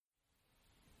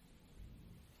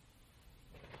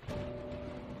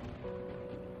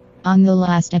On the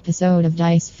last episode of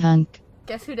Dice Funk.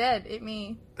 Guess who dead? It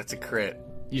me. That's a crit.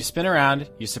 You spin around,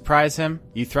 you surprise him,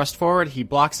 you thrust forward, he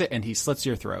blocks it, and he slits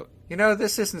your throat. You know,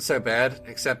 this isn't so bad,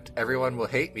 except everyone will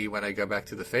hate me when I go back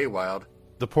to the Feywild.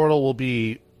 The portal will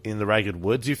be in the Ragged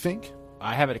Woods, you think?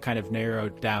 I have it kind of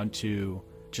narrowed down to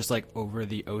just like over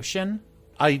the ocean.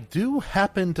 I do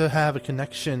happen to have a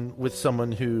connection with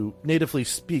someone who natively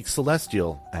speaks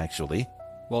Celestial, actually.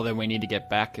 Well, then we need to get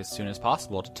back as soon as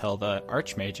possible to tell the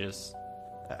archmages.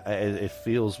 It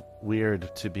feels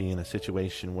weird to be in a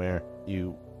situation where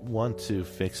you want to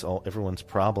fix everyone's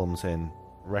problems and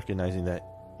recognizing that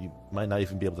you might not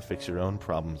even be able to fix your own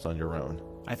problems on your own.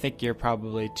 I think you're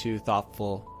probably too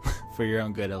thoughtful for your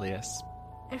own good, Alias.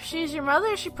 If she's your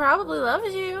mother, she probably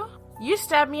loves you. You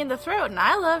stabbed me in the throat and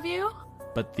I love you.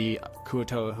 But the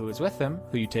Kuotoa who is with him,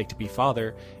 who you take to be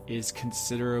father, is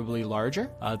considerably larger.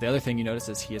 The other thing you notice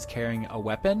is he is carrying a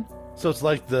weapon. So it's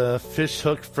like the fish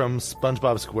hook from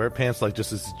SpongeBob SquarePants, like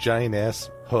just this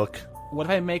giant-ass hook. What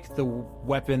if I make the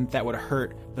weapon that would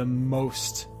hurt the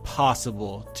most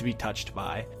possible to be touched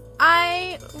by?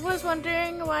 I was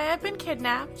wondering why I've been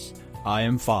kidnapped. I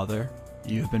am father.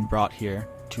 You have been brought here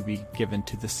to be given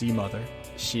to the Sea Mother.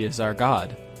 She is our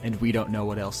god, and we don't know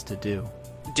what else to do.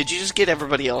 Did you just get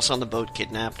everybody else on the boat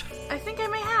kidnapped? I think I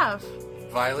may have.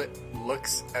 Violet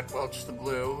looks at Welch the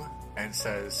Blue and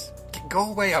says, "Go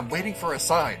away, I'm waiting for a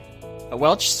sign."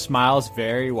 Welch smiles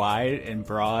very wide and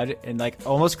broad and like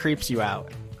almost creeps you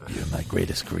out. You're my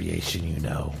greatest creation, you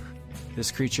know.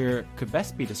 This creature could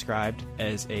best be described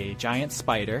as a giant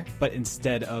spider, but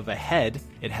instead of a head,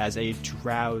 it has a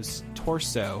drow's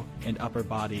torso and upper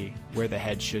body where the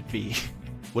head should be.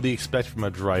 What do you expect from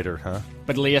a Drider, huh?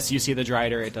 But Elias, you see the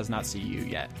Drider, it does not see you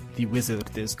yet. The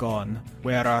wizard is gone.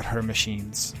 Where are her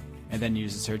machines? And then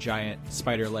uses her giant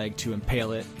spider leg to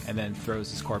impale it, and then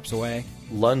throws his corpse away.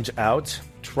 Lunge out,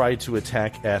 try to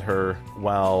attack at her,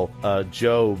 while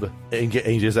Job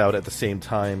engages out at the same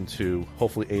time to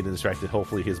hopefully aid and distract it.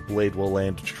 Hopefully his blade will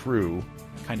land true.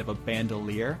 Kind of a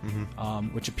bandolier,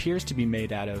 which appears to be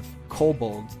made out of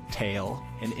kobold tail.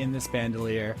 And in this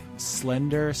bandolier,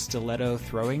 slender stiletto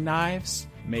throwing knives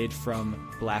made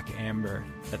from black amber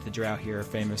that the drow here are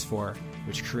famous for,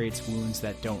 which creates wounds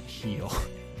that don't heal.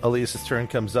 Elias' turn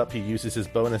comes up. He uses his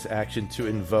bonus action to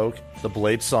invoke the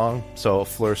blade song. So a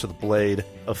flourish of the blade,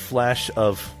 a flash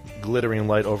of glittering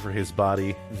light over his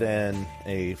body, then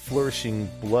a flourishing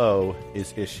blow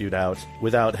is issued out.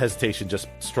 Without hesitation, just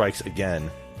strikes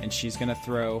again. And she's going to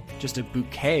throw just a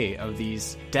bouquet of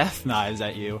these death knives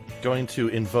at you. Going to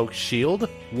invoke shield.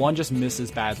 One just misses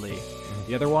badly.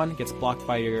 The other one gets blocked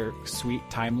by your sweet,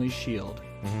 timely shield.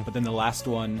 But then the last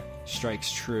one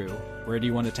strikes true. Where do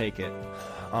you want to take it?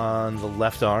 On the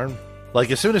left arm. Like,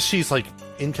 as soon as she's, like,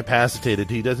 incapacitated,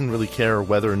 he doesn't really care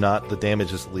whether or not the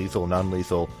damage is lethal or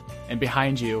non-lethal. And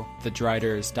behind you, the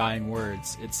Drider's dying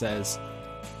words. It says,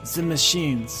 "The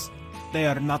machines, they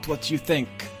are not what you think."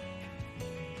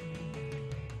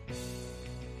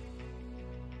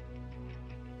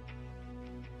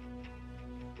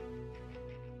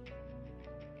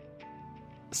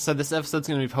 So this episode's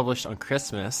going to be published on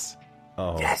Christmas.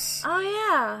 Oh. Yes! Oh,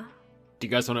 yeah. Do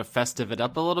you guys want to festive it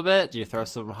up a little bit? Do you throw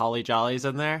some holly jollies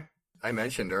in there? I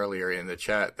mentioned earlier in the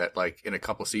chat that, like, in a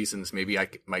couple seasons, maybe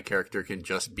my character can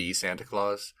just be Santa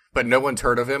Claus. But no one's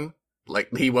heard of him.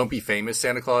 Like, he won't be famous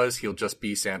Santa Claus. He'll just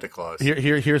be Santa Claus.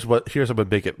 Here's what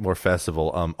would make it more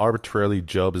festival. Arbitrarily,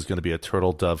 Job is going to be a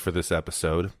turtle dove for this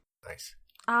episode. Nice.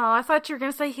 Oh, I thought you were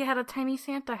going to say he had a tiny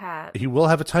Santa hat. He will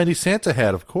have a tiny Santa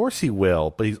hat, of course he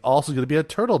will, but he's also going to be a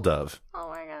turtle dove. Oh,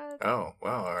 my God. Oh,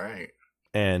 wow, all right.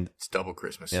 And it's double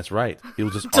Christmas. That's right. He'll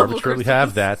just Double arbitrarily Christmas.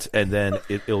 have that, and then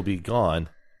it'll be gone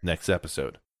next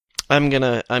episode. I'm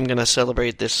gonna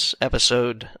celebrate this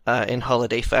episode in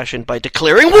holiday fashion by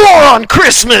declaring war on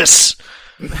Christmas.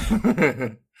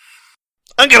 I'm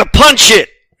gonna punch it.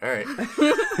 All right.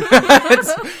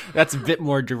 that's a bit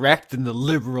more direct than the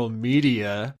liberal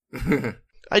media.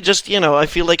 I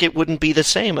feel like it wouldn't be the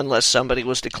same unless somebody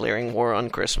was declaring war on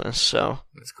Christmas. So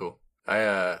That's cool.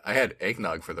 I had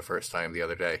eggnog for the first time the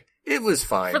other day. It was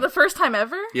fine. For the first time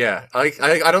ever? Yeah. I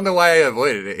don't know why I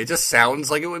avoided it. It just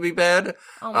sounds like it would be bad.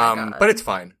 Oh my God. But it's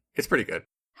fine. It's pretty good.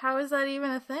 How is that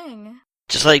even a thing?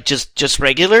 just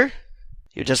regular.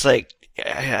 You're just like,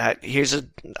 here's a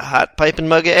hot piping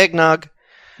mug of eggnog.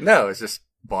 No, it's just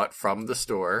bought from the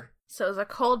store. So it was a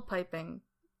cold piping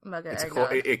mug of It's eggnog.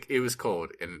 cold. It was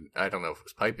cold, and I don't know if it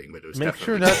was piping, but it was Make definitely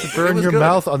sure not to burn It was your good.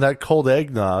 mouth on that cold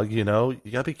eggnog, you know?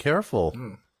 You gotta be careful.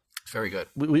 It's very good.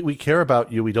 We care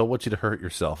about you. We don't want you to hurt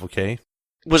yourself, okay?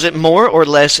 Was it more or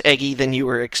less eggy than you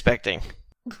were expecting?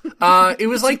 It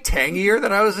was like tangier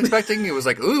than I was expecting. It was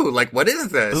like, ooh, like what is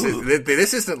this?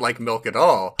 This isn't like milk at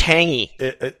all. Tangy.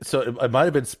 It might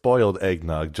have been spoiled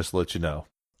eggnog, just to let you know.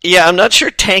 Yeah, I'm not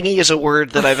sure tangy is a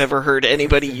word that I've ever heard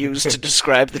anybody use to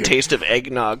describe the taste of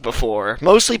eggnog before.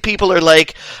 Mostly people are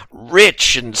like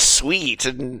rich and sweet,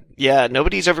 and yeah,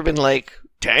 nobody's ever been like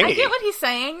tangy. I get what he's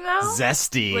saying, though.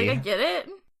 Zesty. Like, I get it.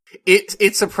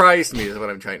 It surprised me is what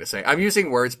I'm trying to say. I'm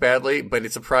using words badly, but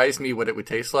it surprised me what it would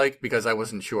taste like because I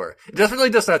wasn't sure. It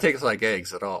definitely does not taste like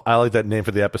eggs at all. I like that name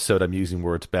for the episode. I'm using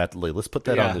words badly. Let's put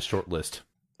that Yeah. on the short list.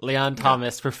 Leon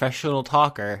Thomas, professional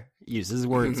talker, uses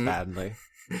words badly.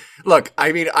 Look,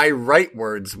 I mean, I write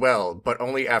words well, but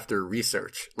only after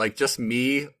research. Like just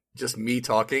me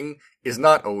talking is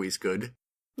not always good.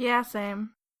 Yeah,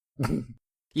 same.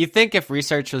 You'd think if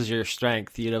research was your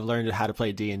strength, you'd have learned how to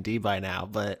play D&D by now,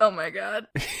 but Oh my god.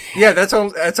 Yeah, that's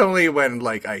only when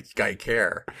like I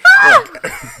care. Look.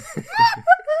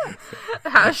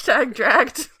 Hashtag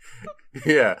dragged.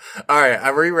 Yeah. All right.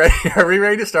 Are we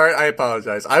ready to start? I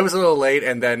apologize. I was a little late,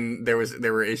 and then there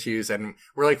were issues, and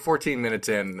we're like 14 minutes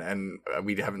in, and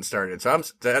we haven't started. So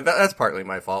that's partly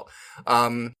my fault.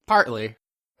 partly.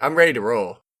 I'm ready to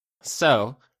roll.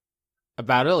 So,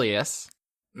 about Alias.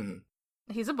 Mhm.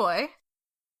 He's a boy.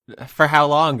 For how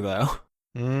long, though?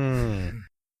 Mm.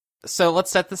 So let's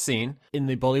set the scene. In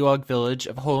the Bullywug village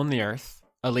of Hole in the Earth,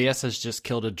 Alias has just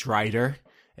killed a Drider,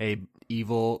 a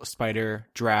evil spider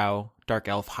drow dark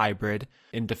elf hybrid,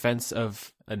 in defense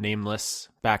of a nameless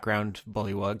background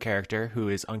Bullywug character who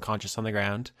is unconscious on the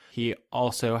ground. He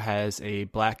also has a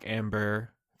black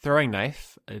amber throwing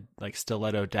knife, a like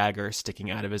stiletto dagger sticking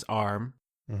out of his arm.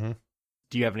 Mm-hmm.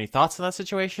 Do you have any thoughts on that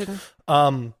situation?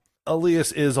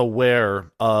 Alias is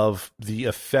aware of the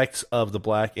effects of the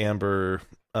black amber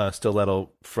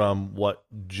stiletto from what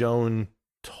Joan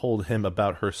told him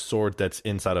about her sword that's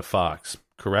inside a fox,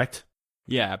 correct?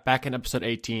 Yeah, back in episode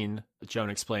 18, Joan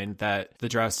explained that the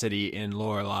Drow City in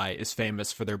Lorelei is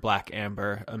famous for their black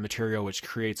amber, a material which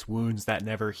creates wounds that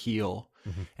never heal,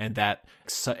 and that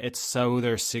it's so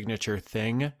their signature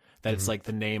thing that it's like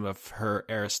the name of her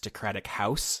aristocratic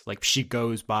house. Like she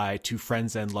goes by to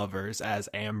friends and lovers as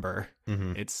Amber.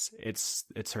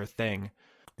 It's her thing.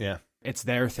 Yeah. It's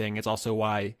their thing. It's also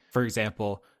why, for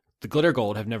example, the Glitter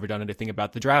Gold have never done anything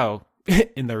about the Drow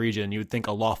in the region. You would think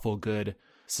a lawful good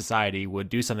society would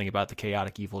do something about the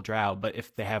chaotic evil drow, but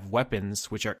if they have weapons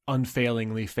which are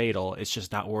unfailingly fatal, it's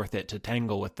just not worth it to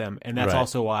tangle with them. And that's Right.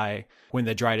 also why when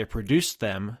the Drider produced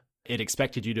them, it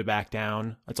expected you to back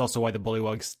down. That's also why the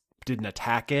Bullywugs didn't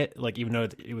attack it. Like, even though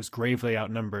it was gravely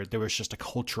outnumbered, there was just a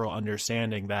cultural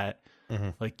understanding that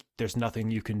like there's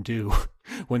nothing you can do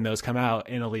when those come out.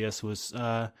 And Alias was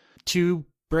too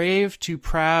brave, too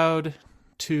proud,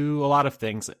 too a lot of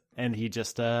things, and he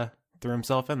just threw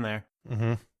himself in there.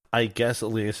 Mm-hmm. I guess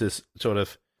Elias is sort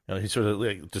of, he's sort of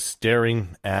like just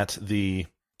staring at the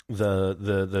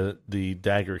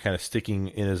dagger kind of sticking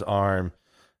in his arm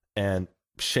and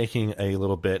shaking a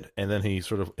little bit, and then he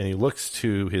looks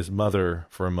to his mother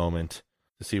for a moment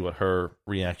to see what her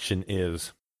reaction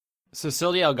is. So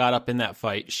Sildiel got up in that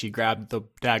fight. She grabbed the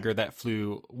dagger that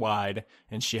flew wide,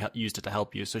 and she used it to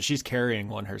help you. So she's carrying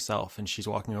one herself, and she's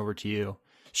walking over to you.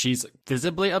 She's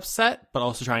visibly upset, but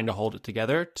also trying to hold it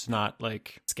together to not,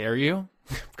 like, scare you,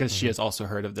 because she has also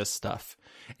heard of this stuff.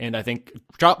 And I think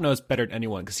Drop knows better than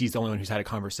anyone, because he's the only one who's had a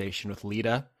conversation with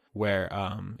Lita, where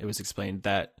it was explained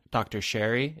that Dr.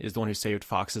 Sherry is the one who saved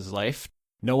Fox's life.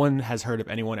 No one has heard of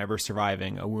anyone ever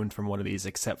surviving a wound from one of these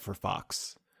except for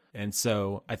Fox. And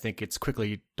so I think it's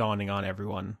quickly dawning on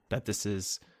everyone that this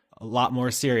is a lot more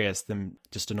serious than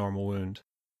just a normal wound.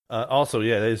 Also,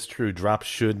 yeah, that is true. Drop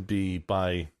should be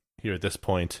by here at this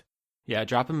point. Yeah,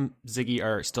 Drop and Ziggy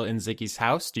are still in Ziggy's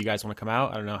house. Do you guys want to come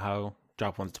out? I don't know how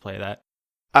Drop wants to play that.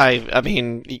 I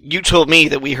mean, you told me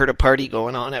that we heard a party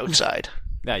going on outside.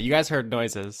 Yeah, you guys heard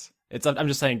noises. I'm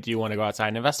just saying, do you want to go outside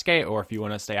and investigate, or if you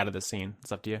want to stay out of the scene?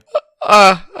 It's up to you.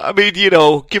 I mean,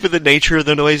 given the nature of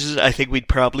the noises, I think we'd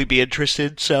probably be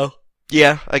interested, so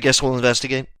yeah, I guess we'll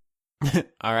investigate.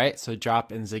 All right, so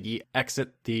Drop and Ziggy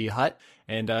exit the hut,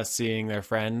 and seeing their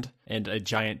friend and a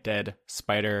giant dead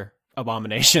spider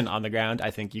abomination on the ground, I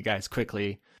think you guys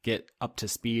quickly get up to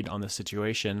speed on the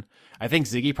situation. I think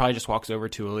Ziggy probably just walks over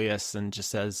to Elias and just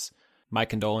says, "My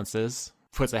condolences,"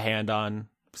 puts a hand on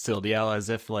Sildiel as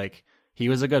if, like, he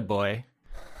was a good boy.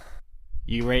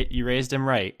 You raised him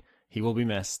right. He will be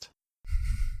missed.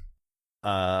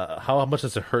 How much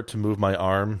does it hurt to move my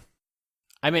arm?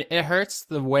 I mean, it hurts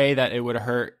the way that it would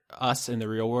hurt us in the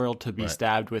real world to be Right.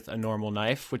 stabbed with a normal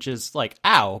knife, which is like,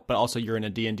 ow, but also you're in a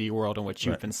D&D world in which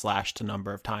you've Right. been slashed a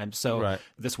number of times. So Right.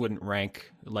 this wouldn't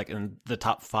rank like in the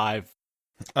top 5.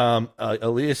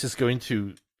 Elias is going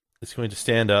to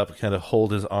stand up, kind of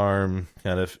hold his arm,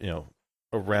 kind of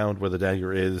around where the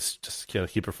dagger is, just kind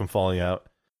of keep her from falling out.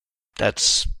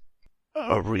 That's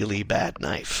a really bad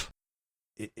knife.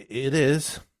 It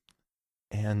is,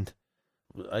 and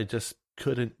I just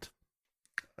couldn't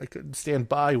stand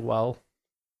by while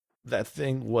that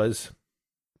thing was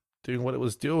doing what it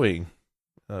was doing.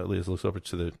 Elias looks over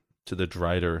to the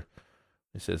Drider.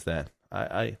 He says that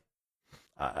I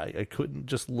couldn't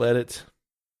just let it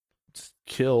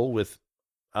kill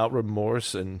without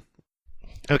remorse. And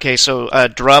Okay, so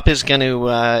Drop is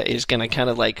gonna kind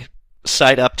of like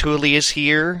side up to Elias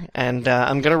here, and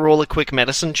I'm gonna roll a quick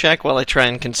medicine check while I try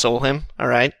and console him. All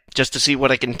right, just to see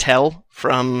what I can tell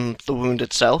from the wound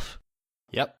itself.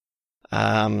 Yep.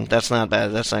 That's not bad.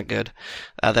 That's not good.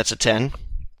 That's a 10.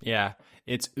 Yeah.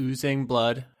 It's oozing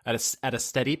blood at a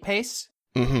steady pace.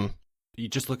 Mm-hmm. You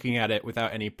just looking at it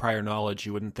without any prior knowledge,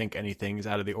 you wouldn't think anything's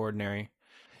out of the ordinary.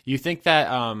 You think that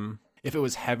if it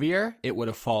was heavier, it would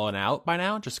have fallen out by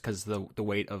now, just because the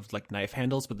weight of like knife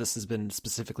handles. But this has been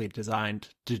specifically designed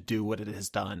to do what it has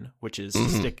done, which is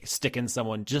stick in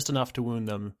someone just enough to wound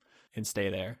them and stay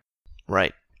there.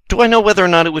 Right. Do I know whether or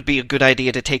not it would be a good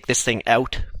idea to take this thing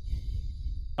out?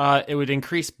 It would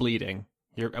increase bleeding.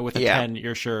 With a 10,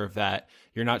 you're sure of that.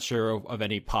 You're not sure of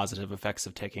any positive effects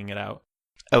of taking it out.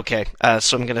 Okay,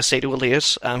 so I'm going to say to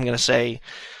Elias, I'm going to say,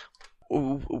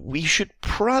 we should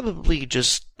probably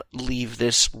just leave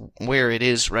this where it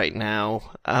is right now.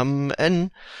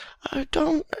 And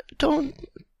don't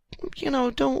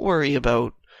worry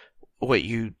about what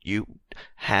you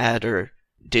had or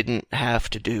didn't have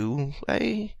to do.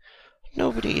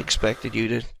 Nobody expected you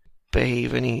to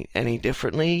behave any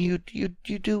differently. You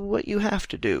do what you have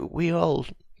to do. We all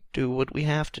do what we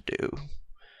have to do.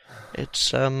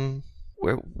 It's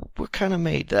we're kind of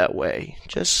made that way.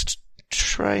 Just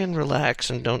try and relax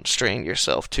and don't strain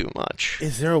yourself too much.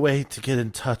 is there a way to get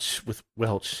in touch with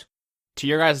Welch? To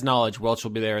your guys' knowledge, Welch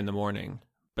will be there in the morning,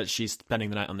 but she's spending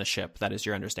the night on the ship. That is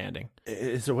your understanding.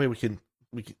 Is there a way we can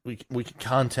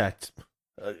contact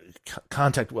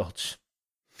Welch?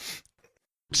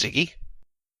 Ziggy?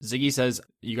 Ziggy says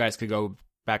you guys could go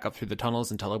back up through the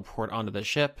tunnels and teleport onto the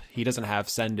ship. He doesn't have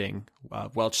sending.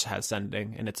 Welch has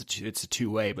sending, and it's a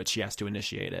two-way, but she has to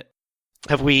initiate it.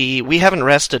 We haven't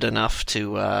rested enough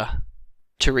to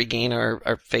regain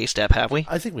our phase step, have we?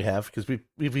 I think we have, because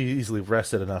we've easily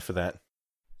rested enough for that.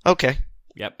 Okay.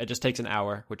 Yep, it just takes an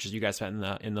hour, which is you guys spent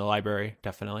in the library,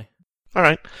 definitely. All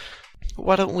right.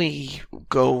 Why don't we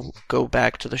go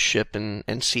back to the ship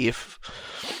and see if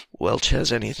Welch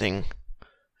has any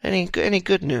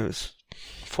good news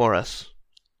for us?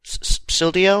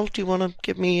 Sildiel, do you want to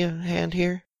give me a hand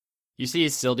here? You see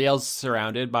Sildiel's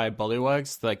surrounded by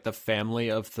bullywugs, like the family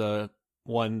of the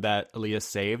one that Alias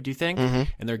saved, you think? Mm-hmm.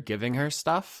 And they're giving her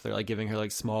stuff. They're like giving her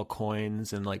like small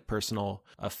coins and like personal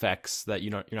effects that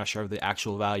you're not sure of the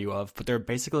actual value of, but they're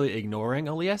basically ignoring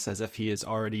Alias as if he is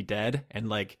already dead, and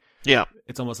like Yeah.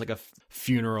 it's almost like a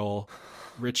funeral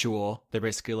ritual. They're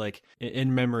basically like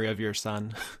in memory of your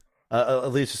son.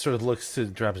 Elise just sort of looks to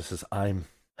Drab and says, I'm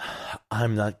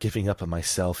not giving up on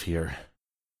myself here.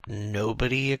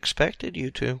 Nobody expected you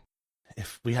to.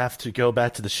 If we have to go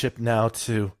back to the ship now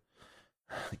to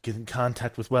get in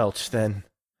contact with Welch, then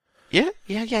Yeah.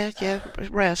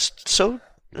 Rest. So,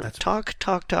 That's-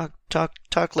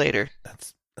 talk later.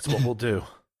 that's what we'll do.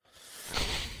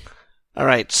 All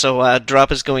right. So,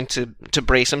 Drop is going to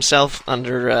brace himself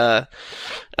under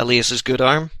Elias's good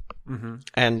arm, Mm-hmm.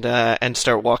 and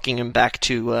start walking him back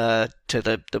to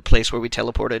the place where we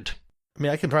teleported. I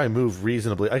mean, I can try and move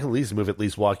reasonably. I can at least move at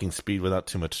least walking speed without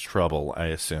too much trouble, I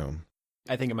assume.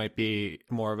 I think it might be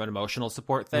more of an emotional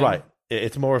support thing. Right.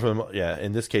 It's more of a, yeah,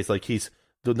 in this case, like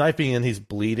the knife being in, he's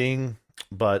bleeding,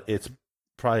 but it's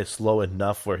probably slow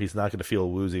enough where he's not going to feel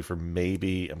woozy for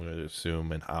maybe, I'm going to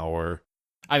assume, an hour.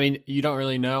 I mean, you don't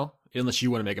really know unless you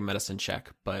want to make a medicine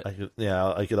check, but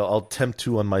I'll attempt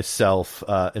to on myself.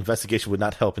 Investigation would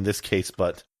not help in this case,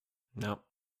 but no.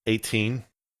 18.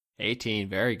 18,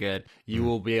 very good. You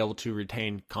will be able to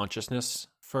retain consciousness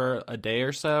for a day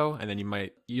or so, and then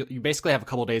you basically have a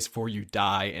couple days before you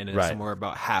die, and it's Right. somewhere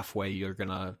about halfway you're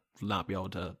gonna not be able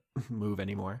to move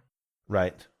anymore.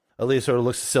 Right. Aaliyah sort of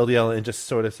looks at Sildiel and just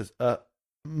sort of says,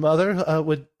 Mother,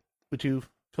 would you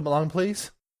come along, please?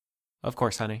 Of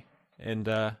course, honey. And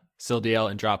Sildiel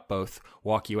and Drop both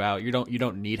walk you out. You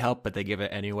don't need help, but they give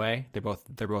it anyway. They're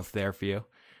both there for you.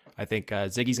 I think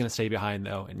Ziggy's going to stay behind,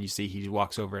 though, and you see he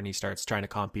walks over and he starts trying to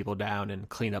calm people down and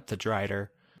clean up the Drider,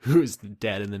 who's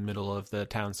dead in the middle of the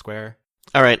town square.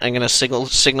 All right, I'm going to signal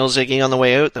Ziggy on the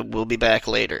way out that we'll be back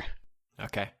later.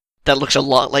 Okay. That looks a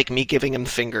lot like me giving him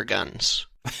finger guns.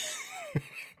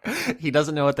 He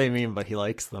doesn't know what they mean, but he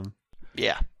likes them.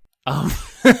 Yeah.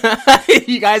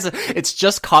 You guys, it's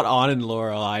just caught on in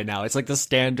Lorelei now. It's like the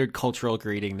standard cultural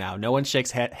greeting now. No one shakes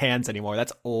hands anymore.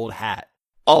 That's old hat.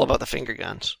 All about the finger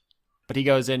guns. But he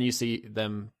goes in, you see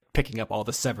them picking up all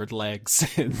the severed legs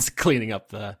and cleaning up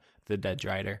the dead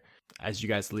Drider. As you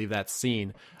guys leave that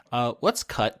scene, let's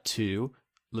cut to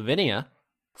Lavinia.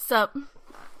 Sup?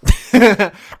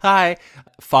 Hi.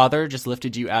 Father just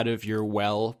lifted you out of your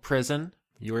well prison.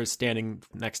 You are standing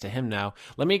next to him now.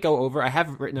 Let me go over. I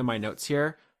have written in my notes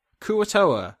here.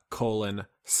 Kuatoa,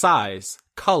 size,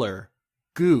 color,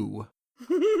 goo.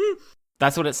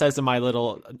 That's what it says in my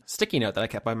little sticky note that I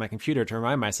kept by my computer to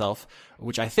remind myself,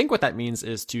 which I think what that means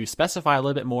is to specify a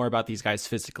little bit more about these guys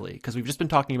physically, because we've just been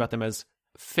talking about them as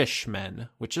fishmen,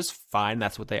 which is fine.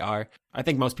 That's what they are. I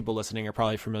think most people listening are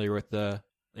probably familiar with the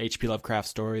H.P. Lovecraft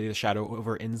story, The Shadow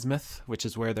over Innsmouth, which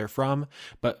is where they're from.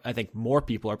 But I think more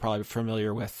people are probably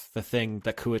familiar with the thing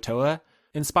that Kuatoa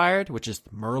inspired, which is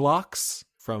Murlocs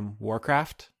from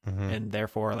Warcraft, and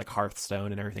therefore like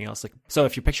Hearthstone and everything else. Like, so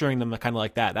if you're picturing them kind of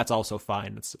like that, that's also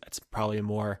fine. It's probably a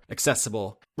more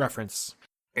accessible reference.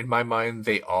 In my mind,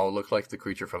 they all look like the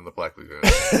creature from the Black Lagoon.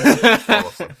 All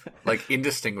of them. Like,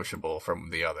 indistinguishable from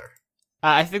the other.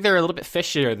 I think they're a little bit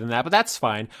fishier than that, but that's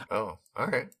fine. Oh, all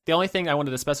right. The only thing I wanted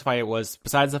to specify was,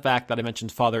 besides the fact that I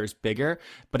mentioned Father is bigger,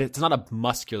 but it's not a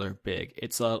muscular big.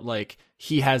 It's like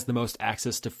he has the most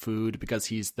access to food because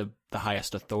he's the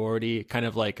highest authority, kind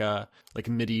of like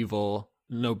medieval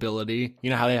nobility.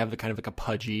 You know how they have the kind of like a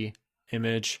pudgy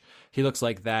image? He looks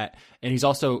like that. And he's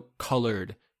also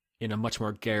colored in a much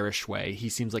more garish way. He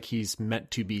seems like he's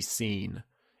meant to be seen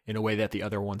in a way that the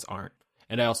other ones aren't.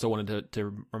 And I also wanted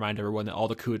to remind everyone that all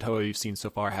the Kuatoa you've seen so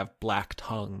far have black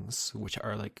tongues, which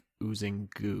are like oozing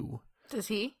goo. Does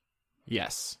he?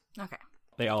 Yes. Okay.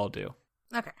 They all do.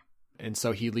 Okay. And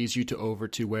so he leads you over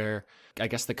to where I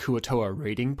guess the Kuatoa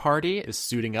raiding party is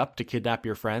suiting up to kidnap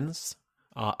your friends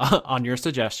on your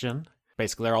suggestion.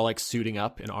 Basically, they're all like suiting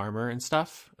up in armor and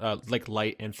stuff, like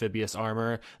light amphibious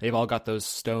armor. They've all got those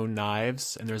stone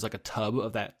knives, and there's like a tub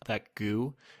of that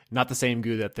goo. Not the same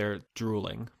goo that they're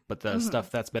drooling, but the stuff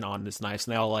that's been on this knife.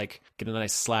 And they all like get a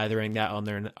nice slathering that on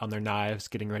their knives,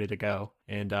 getting ready to go.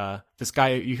 And this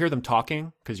guy, you hear them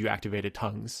talking because you activated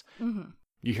tongues. Mm-hmm.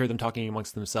 You hear them talking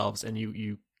amongst themselves, and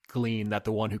you glean that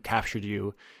the one who captured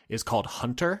you is called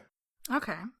Hunter.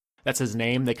 Okay. That's his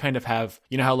name. They kind of have,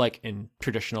 you know how like in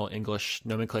traditional English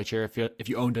nomenclature, if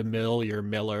you owned a mill, you're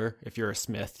Miller. If you're a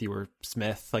smith, you were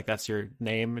Smith. Like that's your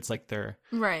name. It's like their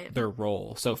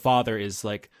role. So Father is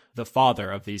like the father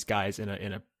of these guys in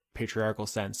a patriarchal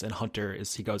sense, and Hunter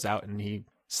is he goes out and he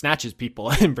snatches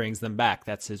people and brings them back.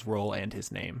 That's his role and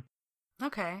his name.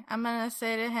 Okay, I'm gonna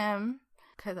say to him,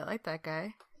 because I like that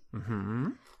guy. Mm-hmm.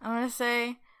 I'm gonna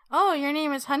say, "Oh, your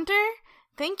name is Hunter?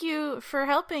 Thank you for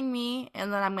helping me."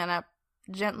 And then I'm gonna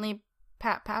gently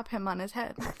pat him on his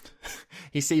head.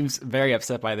 He seems very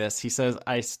upset by this. He says,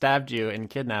 "I stabbed you and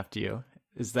kidnapped you.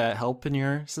 Is that help in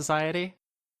your society?"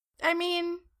 I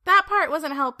mean, that part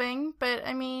wasn't helping, but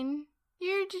I mean,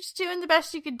 you're just doing the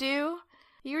best you could do.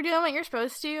 You were doing what you're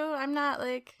supposed to. I'm not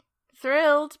like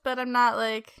thrilled, but I'm not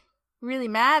like really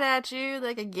mad at you.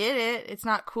 Like, I get it. It's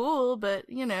not cool, but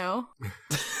you know.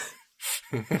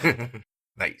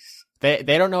 Nice. They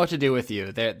don't know what to do with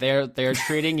you. They're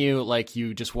treating you like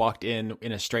you just walked in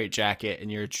a straitjacket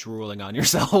and you're drooling on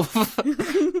yourself.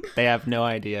 They have no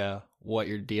idea what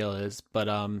your deal is, but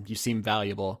you seem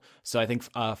valuable. So I think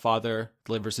Father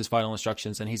delivers his final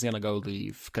instructions and he's gonna go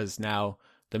leave because now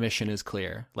the mission is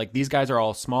clear. Like these guys are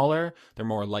all smaller. They're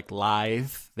more like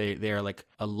lithe. They are like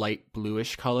a light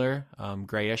bluish color,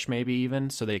 grayish maybe even.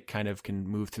 So they kind of can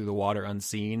move through the water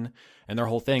unseen. And their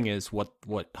whole thing is what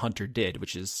Hunter did,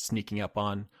 which is sneaking up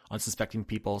on unsuspecting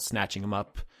people, snatching them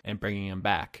up, and bringing them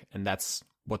back. And that's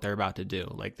what they're about to do.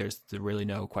 Like there's really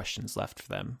no questions left for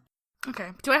them. Okay.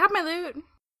 Do I have my loot?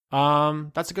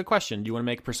 That's a good question. Do you want to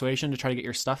make persuasion to try to get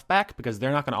your stuff back? Because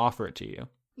they're not going to offer it to you.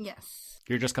 Yes.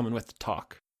 You're just coming with the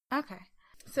talk. Okay.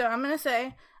 So I'm gonna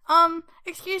say,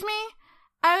 excuse me?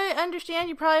 I understand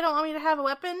you probably don't want me to have a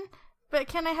weapon, but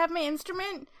can I have my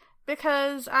instrument?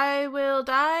 Because I will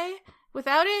die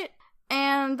without it,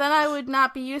 and then I would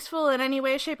not be useful in any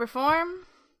way, shape, or form.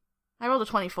 I rolled a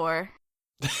 24.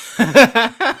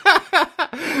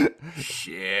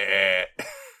 Shit.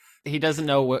 He doesn't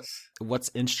know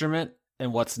what's instrument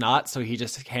and what's not. So he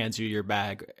just hands you your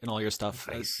bag and all your stuff.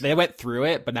 Nice. They went through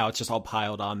it, but now it's just all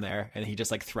piled on there. And he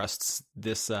just like thrusts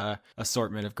this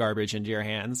assortment of garbage into your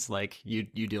hands. Like, you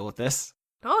deal with this.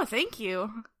 Oh, thank you.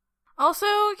 Also,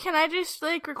 can I just,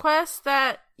 like, request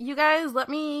that you guys let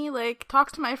me, like,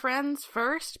 talk to my friends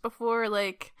first before,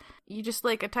 like, you just,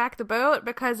 like, attack the boat?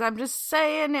 Because I'm just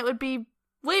saying it would be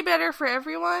way better for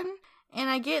everyone.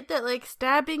 And I get that, like,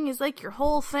 stabbing is, like, your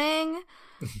whole thing.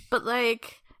 But,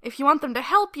 like, if you want them to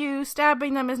help you,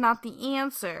 stabbing them is not the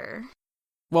answer.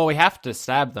 Well, we have to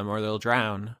stab them or they'll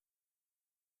drown.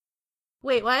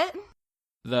 Wait, what?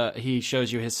 He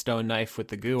shows you his stone knife with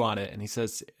the goo on it, and he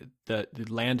says the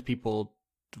land people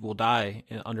will die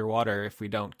underwater if we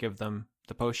don't give them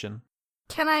the potion.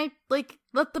 Can I, like,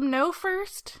 let them know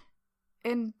first?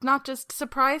 And not just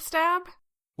surprise stab?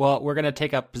 Well, we're going to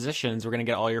take up positions. We're going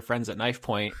to get all your friends at knife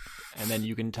point, and then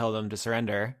you can tell them to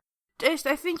surrender. I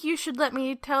think you should let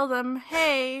me tell them,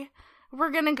 hey, we're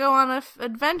gonna go on an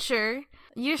adventure.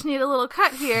 You just need a little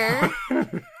cut here.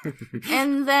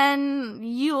 And then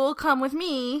you will come with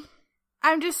me.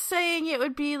 I'm just saying it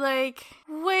would be, like,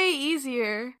 way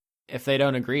easier. If they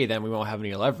don't agree, then we won't have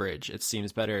any leverage. It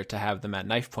seems better to have them at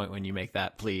knife point when you make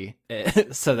that plea,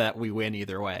 so that we win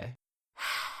either way.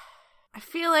 I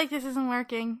feel like this isn't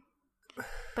working.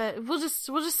 But we'll just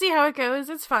see how it goes.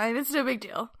 It's fine. It's no big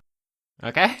deal.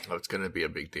 Okay? Oh, it's going to be a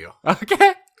big deal.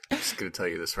 Okay. I'm just going to tell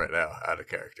you this right now, out of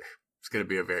character. It's going to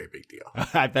be a very big deal.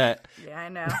 I bet. Yeah, I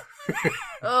know.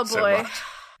 Oh, So boy.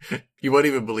 much. You won't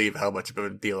even believe how much of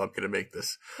a deal I'm going to make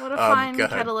this. What a fine go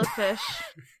ahead. kettle of fish.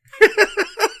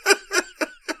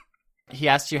 He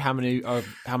asked you how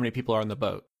many people are on the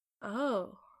boat.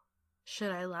 Oh.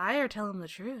 Should I lie or tell him the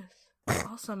truth?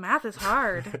 Also, math is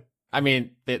hard. I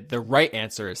mean, the right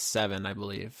answer is 7, I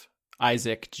believe.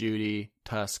 Isaac, Judy,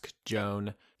 Tusk,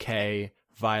 Joan, Kay,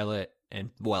 Violet,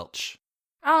 and Welch.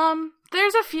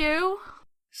 There's a few.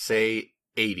 Say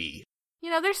 80. You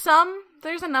know,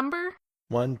 there's a number.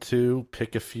 1, 2,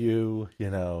 pick a few,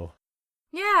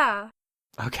 Yeah.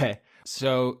 Okay,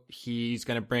 so he's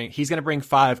gonna bring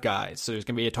 5 guys. So there's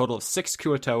gonna be a total of 6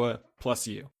 Kuatoa plus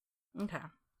you. Okay.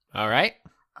 All right.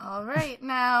 All right.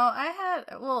 Now,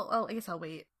 I guess I'll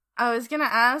wait. I was gonna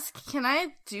ask, can I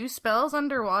do spells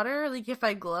underwater, like if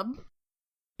I glub?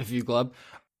 If you glub,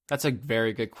 that's a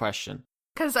very good question.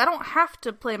 Because I don't have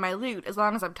to play my lute as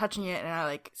long as I'm touching it and I,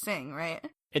 like, sing, right?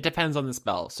 It depends on the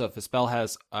spell. So if the spell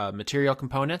has material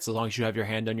components, as long as you have your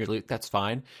hand on your lute, that's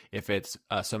fine. If it's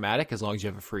somatic, as long as you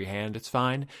have a free hand, it's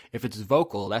fine. If it's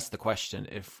vocal, that's the question.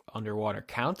 If underwater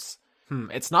counts,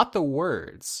 it's not the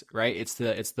words, right? It's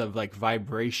the like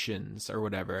vibrations or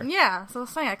whatever. Yeah, so I was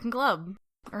saying I can glub.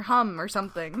 Or hum or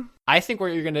something. I think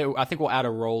we'll add a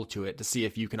roll to it to see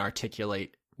if you can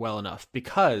articulate well enough,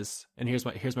 because, and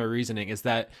here's my reasoning, is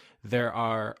that there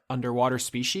are underwater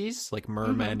species like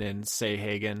mermen and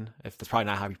Sayhagen, if that's probably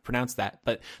not how you pronounce that,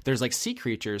 but there's like sea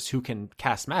creatures who can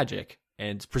cast magic,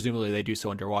 and presumably they do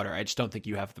so underwater. I just don't think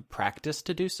you have the practice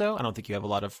to do so. I don't think you have a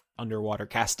lot of underwater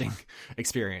casting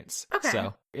experience. Okay.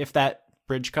 So if that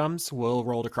bridge comes, we'll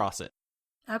roll to cross it.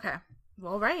 Okay.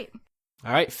 Well, right.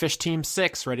 All right, fish team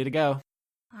 6, ready to go.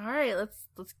 All right,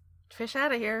 let's fish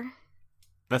out of here.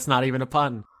 That's not even a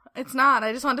pun. It's not.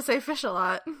 I just wanted to say fish a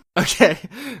lot. Okay.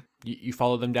 You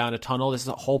follow them down a tunnel. This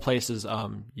whole place is,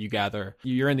 you gather.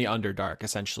 You're in the Underdark,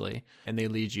 essentially. And they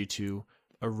lead you to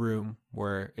a room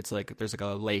where it's like, there's like a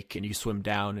lake, and you swim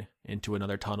down into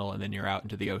another tunnel, and then you're out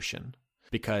into the ocean.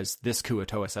 Because this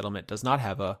Kuatoa settlement does not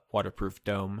have a waterproof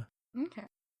dome. Okay.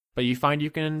 But you find you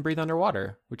can breathe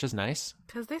underwater, which is nice.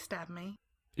 Because they stabbed me.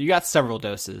 You got several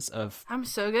doses of I'm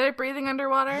so good at breathing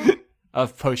underwater.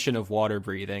 of potion of water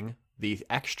breathing, the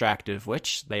extract of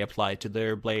which they apply to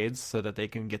their blades so that they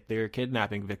can get their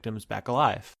kidnapping victims back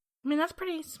alive. I mean, that's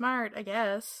pretty smart, I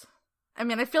guess. I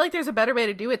mean, I feel like there's a better way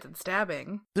to do it than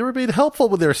stabbing. They were being helpful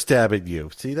when they're stabbing you.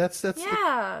 See, that's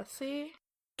Yeah, see?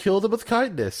 kill them with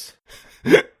kindness.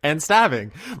 And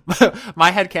stabbing.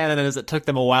 My headcanon is it took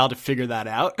them a while to figure that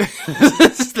out.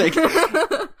 It's like,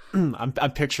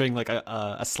 I'm picturing like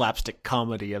a slapstick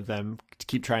comedy of them to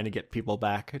keep trying to get people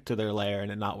back to their lair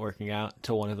and it not working out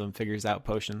until one of them figures out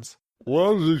potions. Why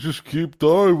do they just keep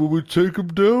dying when we take them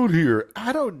down here?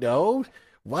 I don't know.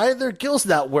 Why are their gills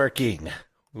not working?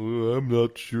 I'm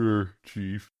not sure,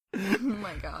 Chief. Oh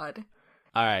my god.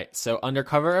 All right, so under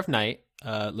cover of night,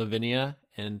 Lavinia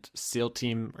and SEAL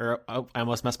Team, I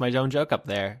almost messed my own joke up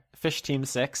there. Fish Team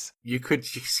 6. You could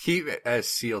just keep it as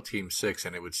SEAL Team 6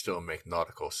 and it would still make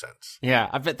nautical sense. Yeah,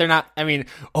 I bet they're not, I mean,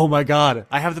 oh my god,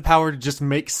 I have the power to just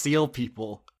make seal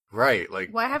people. Right, like...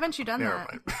 Why haven't you done Never that?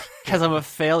 mind. Because I'm a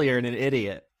failure and an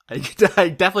idiot. I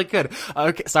definitely could.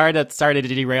 Okay, sorry to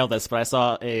derail this, but I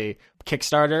saw a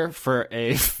Kickstarter for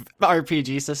a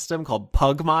RPG system called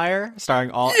Pugmire,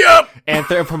 starring all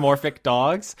anthropomorphic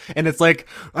dogs, and it's like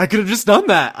I could have just done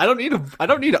that. I don't need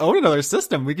to own another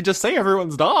system. We can just say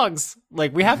everyone's dogs.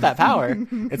 Like we have that power.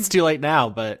 It's too late now,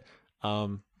 but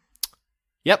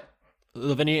yep.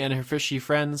 Lavinia and her fishy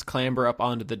friends clamber up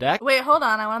onto the deck. Wait, hold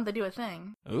on. I wanted to do a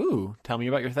thing. Ooh, tell me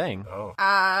about your thing. Oh.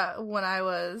 When I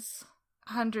was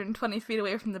 120 feet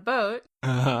away from the boat,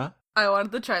 Uh-huh. I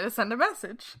wanted to try to send a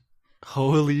message.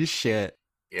 Holy shit.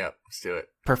 Yep, let's do it.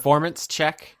 Performance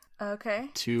check Okay.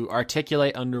 to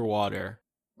articulate underwater.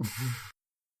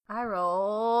 I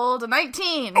rolled a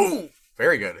 19. Oh,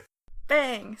 very good.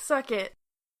 Bang. Suck it.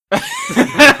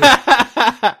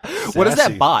 What is that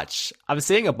Sassy. botch? I'm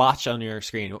seeing a botch on your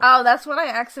screen. Oh, that's when I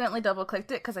accidentally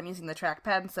double-clicked it because I'm using the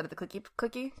trackpad instead of the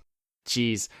clicky.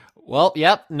 Jeez. Well,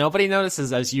 yep, nobody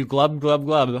notices as you glub, glub,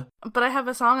 glub. But I have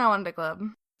a song I wanted to glub.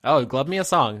 Oh, glub me a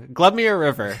song. Glub me a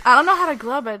river. I don't know how to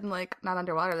glub it, not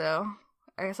underwater, though.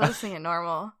 I guess I'll just sing it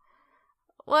normal.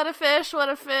 What a fish, what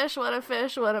a fish, what a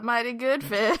fish, what a mighty good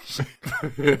fish.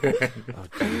 Oh,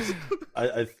 jeez.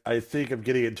 I think I'm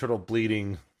getting internal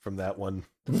bleeding from that one.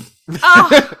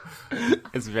 Oh!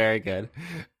 It's very good.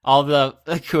 All the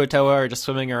Kuatoa are just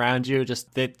swimming around you.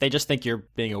 They just think you're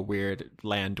being a weird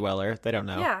land dweller. They don't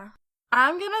know. Yeah.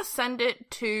 I'm gonna send it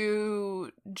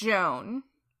to Joan.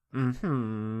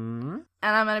 Mm-hmm.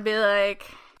 And I'm gonna be like,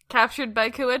 captured by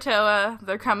Kuatoa,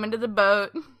 they're coming to the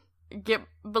boat. Get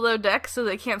below deck so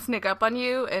they can't sneak up on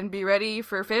you and be ready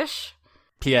for fish.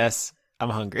 P.S. I'm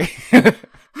hungry.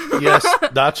 Yes,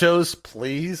 nachos,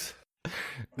 please.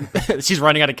 She's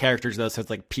running out of characters though, so it's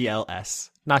like PLS.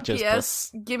 Nachos.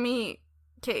 Yes, give me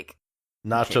cake.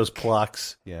 Nachos Cake.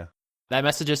 plaques. Yeah. That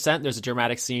message is sent. There's a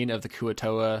dramatic scene of the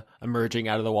Kuatoa emerging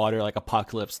out of the water like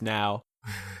Apocalypse Now.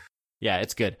 Yeah,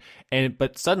 it's good.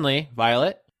 But suddenly,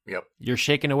 Violet, Yep. you're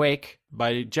shaken awake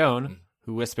by Joan,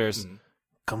 who whispers,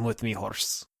 "Come with me,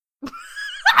 horse."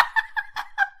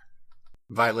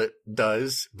 Violet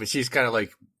does, but she's kind of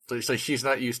like she's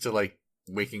not used to like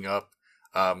waking up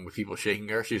with people shaking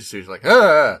her. She's like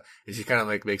and she kind of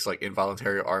like makes like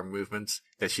involuntary arm movements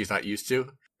that she's not used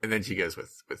to, and then she goes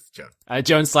with Joan.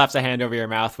 Joan slaps a hand over your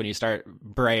mouth when you start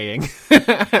braying.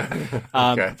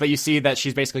 Okay. But you see that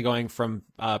she's basically going from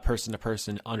person to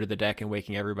person under the deck and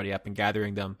waking everybody up and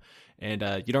gathering them. And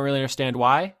you don't really understand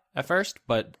why at first,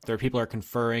 but their people are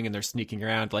conferring and they're sneaking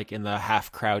around like in the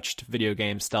half-crouched video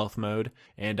game stealth mode.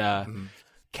 And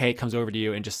Kay comes over to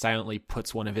you and just silently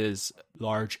puts one of his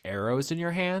large arrows in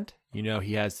your hand. You know,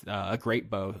 he has a great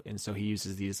bow, and so he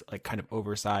uses these like kind of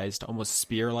oversized, almost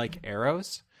spear-like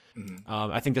arrows.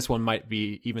 I think this one might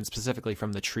be even specifically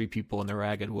from the tree people in the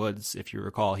Ragged Woods. If you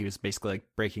recall, he was basically like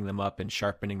breaking them up and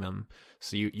sharpening them.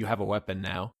 So you have a weapon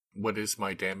now. What is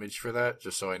my damage for that?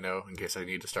 Just so I know in case I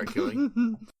need to start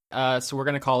killing. So we're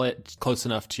going to call it close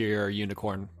enough to your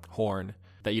unicorn horn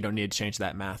that you don't need to change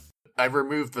that math. I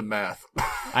removed the math.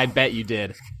 I bet you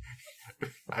did.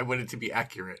 I want it to be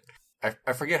accurate.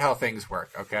 I forget how things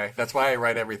work, okay? That's why I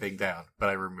write everything down, but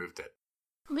I removed it.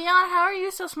 Leon, how are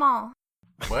you so small?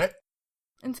 What?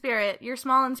 In spirit. You're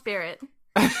small in spirit.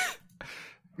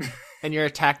 And your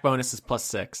attack bonus is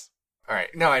 +6. All right.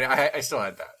 No, I still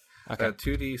had that. Okay.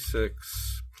 2d6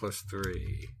 plus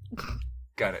 3.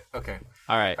 Got it. Okay.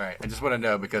 All right. All right. I just want to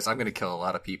know because I'm going to kill a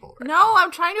lot of people. Right? No,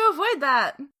 I'm trying to avoid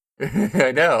that.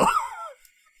 I know.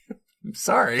 I'm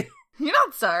sorry. You're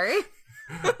not sorry.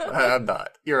 I'm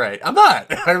not. You're right. I'm not.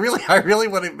 I really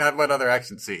want to have one other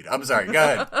action scene. I'm sorry. Go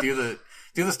ahead.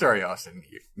 Do the story, Austin.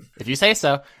 If you say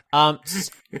so.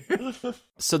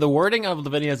 So the wording of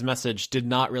Lavinia's message did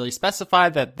not really specify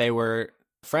that they were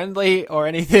friendly or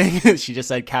anything. She just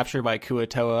said captured by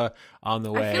Kuatoa on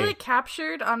the way. I feel like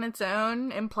captured on its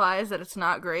own implies that it's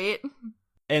not great.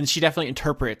 And she definitely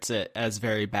interprets it as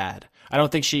very bad. I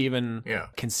don't think she even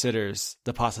considers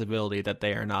the possibility that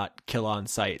they are not kill on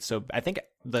sight. So I think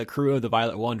the crew of the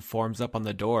Violet One forms up on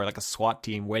the door like a SWAT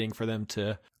team waiting for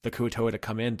the Kuatoa to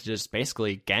come in to just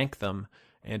basically gank them.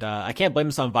 And I can't blame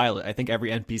this on Violet. I think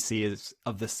every NPC is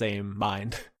of the same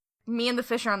mind. Me and the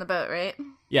fish are on the boat, right?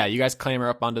 Yeah, you guys clamber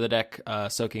up onto the deck,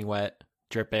 soaking wet,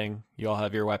 dripping. You all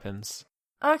have your weapons.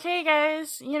 Okay,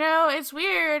 guys, it's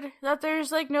weird that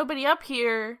there's, nobody up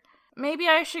here. Maybe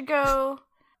I should go...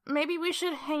 Maybe we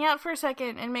should hang out for a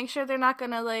second and make sure they're not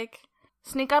gonna,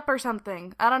 sneak up or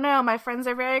something. I don't know, my friends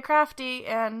are very crafty,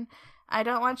 and I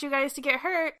don't want you guys to get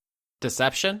hurt.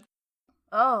 Deception?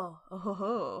 Oh.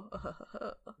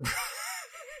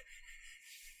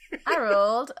 I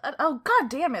rolled, god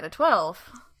damn it, a 12.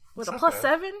 With a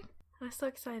 +7? I was so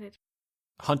excited.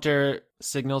 Hunter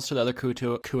signals to the other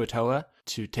Kuatoa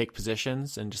to take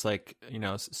positions and just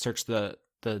search the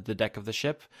deck of the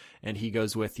ship, and he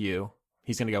goes with you.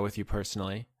 He's going to go with you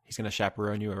personally. He's going to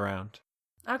chaperone you around.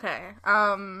 Okay.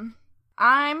 I'm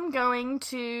going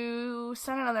to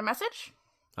send another message.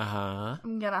 Uh-huh.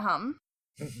 I'm gonna hum.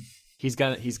 He's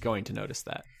going to notice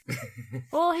that.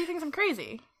 Well, he thinks I'm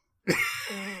crazy.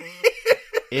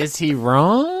 Is he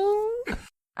wrong?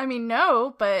 I mean,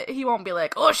 no, but he won't be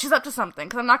like, oh, she's up to something,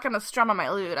 because I'm not gonna strum on my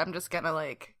lute. I'm just gonna,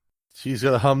 like... She's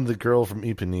gonna hum the girl from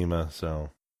Ipanema, so...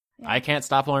 I can't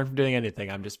stop Lauren from doing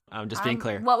anything. I'm just being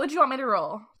clear. What would you want me to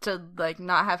roll to, like,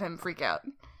 not have him freak out?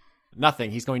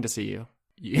 Nothing. He's going to see you.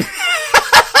 Well,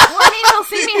 I mean, he'll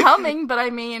see me humming, but I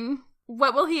mean,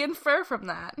 what will he infer from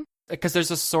that? Because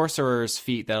there's a sorcerer's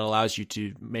feat that allows you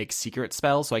to make secret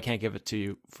spells, so I can't give it to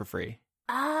you for free.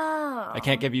 Oh. I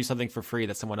can't give you something for free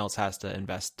that someone else has to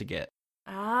invest to get.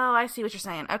 Oh, I see what you're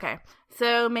saying. Okay.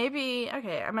 So maybe, I'm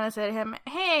gonna say to him,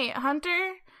 hey,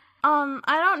 Hunter, I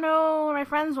don't know where my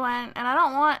friends went, and I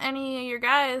don't want any of your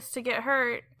guys to get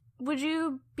hurt. Would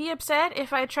you be upset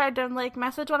if I tried to, like,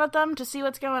 message one of them to see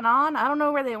what's going on? I don't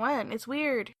know where they went. It's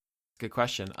weird. Good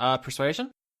question.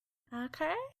 Persuasion?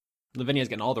 Okay. Lavinia's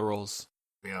getting all the rolls.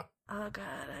 Yeah. Oh,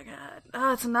 God.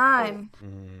 Oh, it's a 9.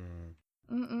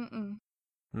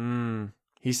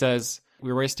 He says,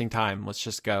 we're wasting time. Let's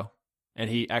just go. And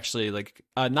he actually,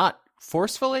 not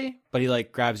forcefully, but he,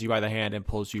 grabs you by the hand and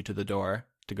pulls you to the door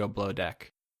to go below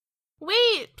deck.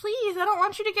 Wait, please, I don't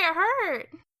want you to get hurt.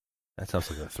 That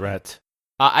sounds like a threat.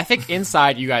 I think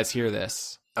inside you guys hear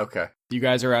this. Okay. You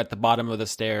guys are at the bottom of the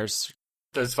stairs.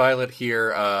 Does Violet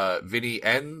hear Vinny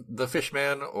and the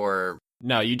fishman, or...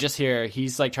 No, you just hear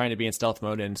he's trying to be in stealth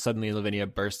mode, and suddenly Lavinia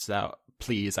bursts out,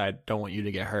 please, I don't want you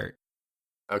to get hurt.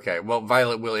 Okay, well,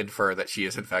 Violet will infer that she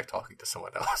is in fact talking to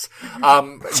someone else.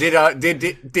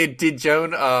 Did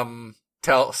Joan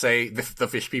say the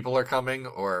fish people are coming,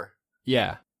 or?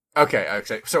 Yeah.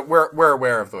 Okay. So we're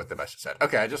aware of what the message said.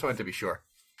 Okay, I just wanted to be sure.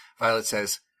 Violet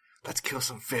says, "Let's kill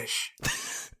some fish."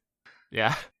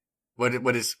 Yeah. What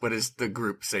does the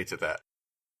group say to that?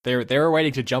 They were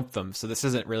waiting to jump them, so this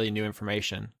isn't really new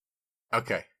information.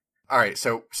 Okay. All right.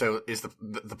 So is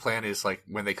the plan is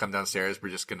when they come downstairs, we're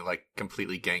just gonna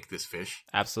completely gank this fish?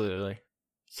 Absolutely.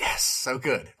 Yes. So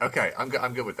good. Okay. I'm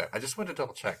good with that. I just wanted to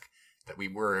double check that we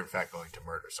were in fact going to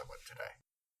murder someone today.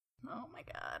 Oh my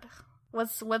God.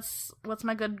 What's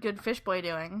my good fish boy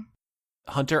doing?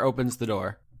 Hunter opens the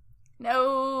door.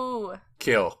 No.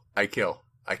 I kill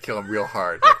him real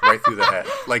hard, right through the head.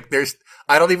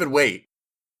 I don't even wait.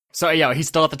 So yeah, he's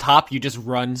still at the top. You just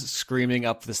run screaming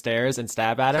up the stairs and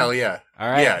stab at him. Hell yeah! All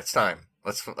right. Yeah, it's time.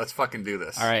 Let's fucking do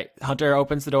this. All right. Hunter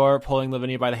opens the door, pulling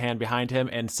Lavinia by the hand behind him,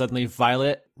 and suddenly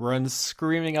Violet runs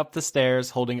screaming up the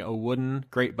stairs, holding a wooden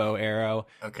great bow arrow,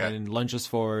 and lunges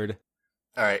forward.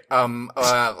 All right. I'm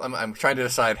trying to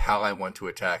decide how I want to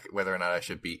attack, whether or not I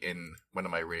should be in one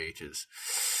of my rages.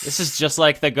 This is just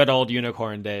like the good old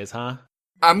unicorn days, huh?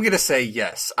 I'm going to say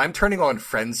yes. I'm turning on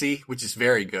Frenzy, which is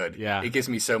very good. Yeah. It gives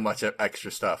me so much extra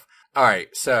stuff. All right,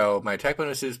 so my attack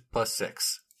bonus is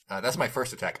 +6. That's my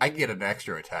first attack. I can get an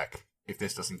extra attack if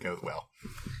this doesn't go well,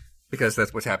 because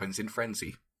that's what happens in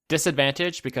Frenzy.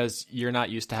 Disadvantage because you're not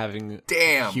used to having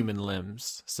human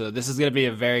limbs. So this is going to be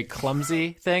a very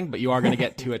clumsy thing, but you are going to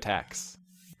get 2 attacks.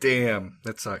 Damn,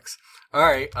 that sucks. All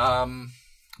right,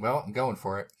 well, I'm going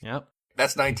for it. Yep.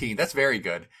 That's 19. That's very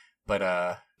good, but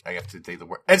I have to take the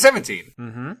word. And 17.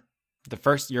 Mm-hmm.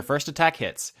 Your first attack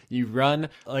hits. You run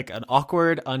like an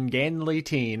awkward, ungainly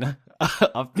teen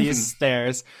up these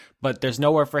stairs, but there's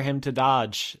nowhere for him to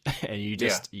dodge, and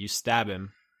you stab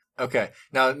him. Okay.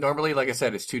 Now, normally, like I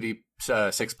said, it's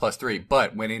 2d6 +3,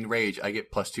 but when in rage, I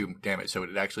get +2 damage, so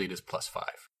it actually is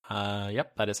 +5.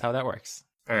 Yep, that is how that works.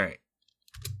 All right.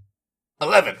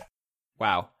 11.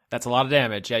 Wow, that's a lot of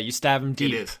damage. Yeah, you stab him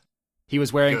deep. It is. He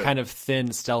was wearing kind of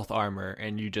thin stealth armor,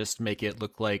 and you just make it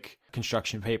look like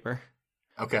construction paper.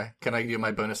 Okay. Can I do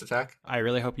my bonus attack? I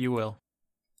really hope you will.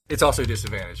 It's also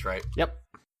disadvantage, right? Yep.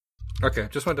 Okay,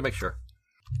 just wanted to make sure.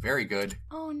 Very good.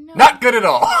 Oh, no. Not good at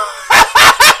all.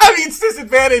 I mean, it's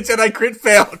disadvantage, and I crit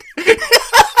failed.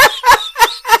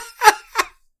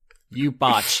 You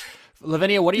botch.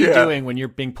 Lavinia, what are you doing when you're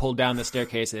being pulled down the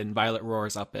staircase and Violet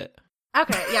roars up it?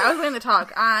 Okay, yeah, I was going to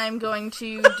talk. I'm going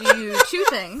to do 2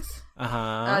 things,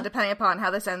 depending upon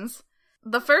how this ends.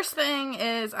 The first thing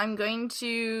is I'm going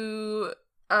to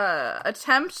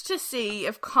attempt to see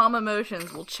if calm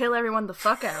emotions will chill everyone the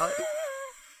fuck out.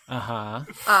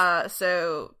 Uh-huh.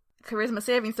 So charisma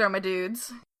saving throw, my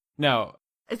dudes. No.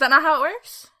 Is that not how it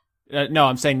works? No,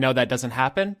 I'm saying no, that doesn't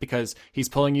happen because he's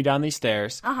pulling you down these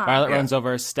stairs. Violet runs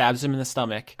over, stabs him in the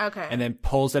stomach, and then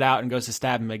pulls it out and goes to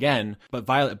stab him again. But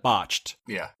Violet botched.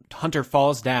 Yeah. Hunter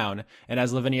falls down, and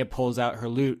as Lavinia pulls out her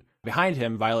loot behind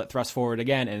him, Violet thrusts forward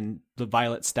again, and the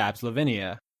Violet stabs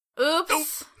Lavinia.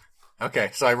 Oops.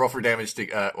 Okay, so I roll for damage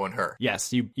on her.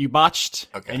 Yes, you botched,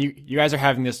 Okay. and you guys are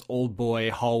having this old boy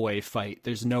hallway fight.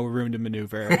 There's no room to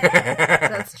maneuver.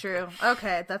 That's true.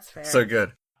 Okay, that's fair. So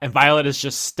good. And Violet is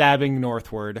just stabbing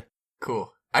northward.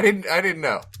 Cool. I didn't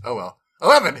know. Oh well.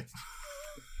 11.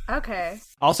 Okay.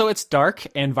 Also, it's dark,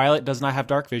 and Violet does not have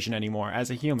dark vision anymore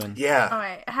as a human. Yeah. All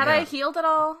right. Had I healed at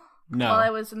all No. while I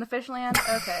was in the fish land?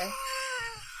 Okay.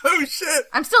 Oh shit.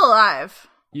 I'm still alive.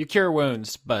 You cure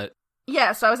wounds, but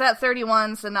Yeah, so I was at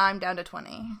 31, so now I'm down to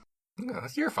 20. No,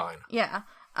 you're fine. Yeah.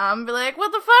 Be like,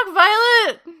 what the fuck,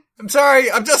 Violet? I'm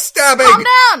sorry. I'm just stabbing. Calm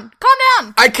down! Calm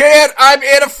down! I can't. I'm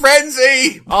in a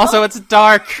frenzy. also it's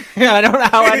dark. I don't know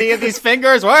how any of these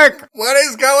fingers work. What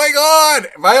is going on?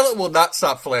 Violet will not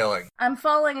stop flailing. I'm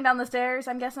falling down the stairs,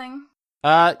 I'm guessing.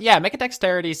 Yeah, make a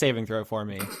dexterity saving throw for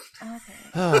me.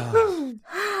 Okay.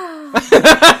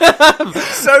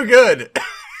 So good.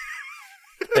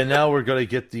 And now we're going to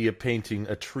get the painting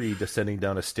a tree descending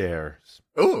down a stairs.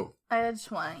 Ooh, I had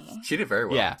 20. she did very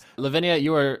well. Yeah. Lavinia,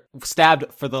 you were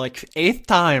stabbed for the 8th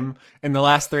time in the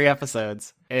last 3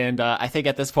 episodes. And I think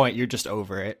at this point, you're just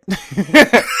over it.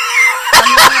 Okay,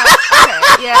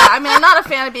 yeah, I mean, I'm not a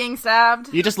fan of being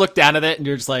stabbed. You just look down at it and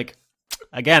you're just like,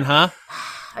 again, huh?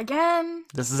 Again.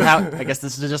 This is how, I guess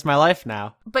this is just my life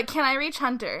now. But can I reach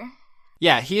Hunter?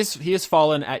 Yeah, he has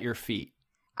fallen at your feet.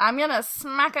 I'm gonna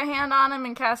smack a hand on him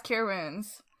and cast Cure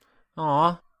Wounds.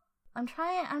 Aw. I'm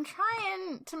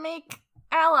trying to make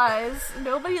allies.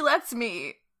 Nobody lets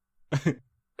me.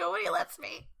 Nobody lets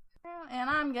me. And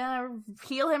I'm gonna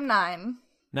heal him 9.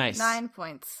 Nice. 9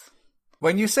 points.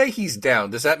 When you say he's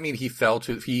down, does that mean he fell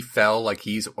like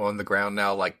he's on the ground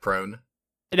now, like prone?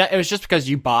 It was just because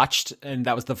you botched, and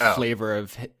that was the flavor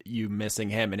of you missing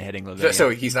him and hitting Lavinia. So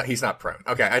he's not prone.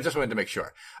 Okay, I just wanted to make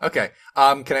sure. Okay,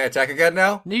 can I attack again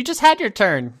now? You just had your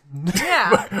turn.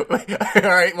 Yeah. All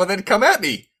right, well then come at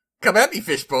me. Come at me,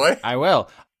 fish boy. I will.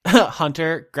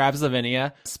 Hunter grabs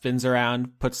Lavinia, spins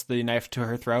around, puts the knife to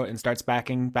her throat, and starts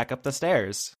backing back up the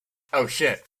stairs. Oh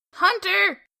shit.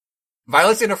 Hunter!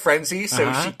 Violet's in a frenzy, so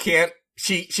Uh-huh.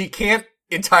 she can't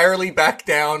entirely back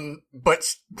down, but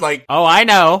like Oh, I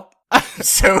know.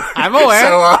 so I'm aware.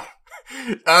 So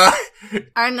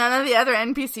Are none of the other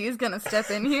NPCs gonna step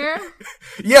in here?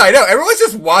 yeah, I know. Everyone's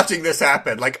just watching this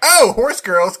happen. Like, oh, horse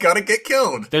girl's gotta get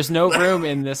killed. There's no room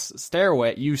in this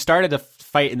stairway. You started a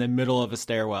fight in the middle of a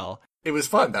stairwell. It was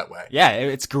fun that way. Yeah,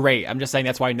 it's great. I'm just saying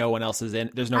that's why no one else is in.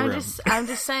 There's no room. I'm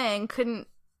just saying, couldn't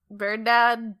Bird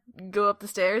Dad go up the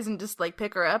stairs and just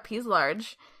pick her up? He's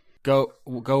large. Go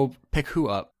pick who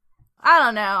up? I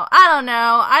don't know.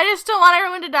 I just don't want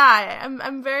everyone to die.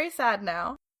 I'm very sad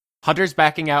now. Hunter's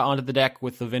backing out onto the deck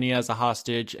with Lavinia as a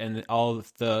hostage, and all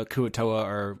of the Kuatoa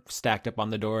are stacked up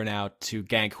on the door now to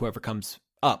gank whoever comes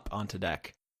up onto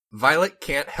deck. Violet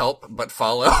can't help but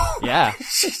follow. Yeah.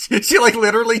 she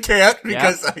literally can't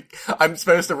because I'm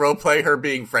supposed to roleplay her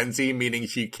being frenzy, meaning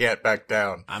she can't back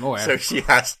down. I'm aware. So she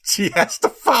has to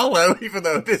follow, even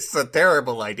though this is a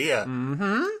terrible idea.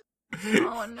 Mm-hmm.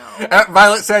 Oh no.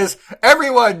 Violet says,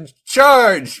 "Everyone,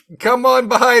 charge! Come on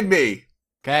behind me."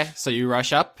 Okay, so you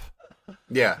rush up.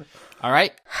 Yeah. All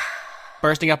right.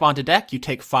 Bursting up onto deck, you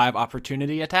take 5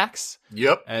 opportunity attacks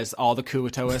Yep. as all the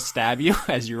Kuatoa stab you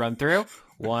as you run through.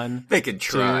 1, They can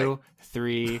try. 2,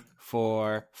 3,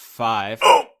 4, 5.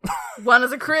 Oh, One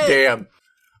is a crit. damn.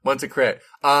 One's a crit.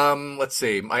 Let's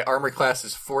see. My armor class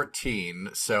is 14,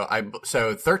 so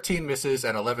 13 misses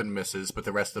and 11 misses, but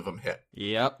the rest of them hit.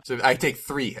 Yep. So I take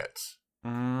 3 hits.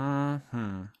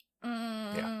 Mm-hmm.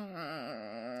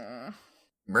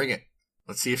 Bring it.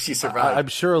 Let's see if she survives. I'm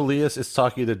sure Alias is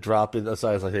talking to Drop in the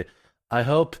sides like, I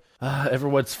hope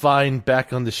everyone's fine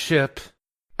back on the ship.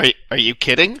 Are you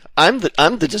kidding? I'm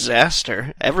the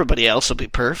disaster. Everybody else will be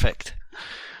perfect.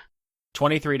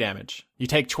 23 damage. You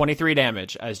take 23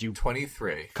 damage as you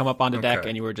 23. come up onto deck Okay.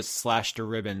 and you were just slashed to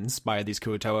ribbons by these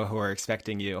Kuatoa who are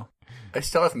expecting you. I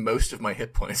still have most of my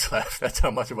hit points left. That's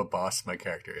how much of a boss my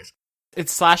character is.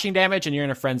 It's slashing damage and you're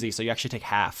in a frenzy, so you actually take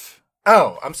half.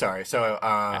 Oh, I'm sorry. So,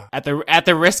 At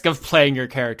the risk of playing your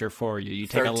character for you, you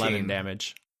take 13. 11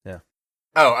 damage.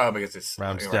 because it's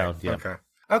Rounds you're down, right. yeah.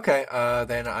 Okay,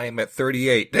 then I am at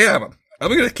 38. Damn, I'm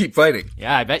gonna keep fighting.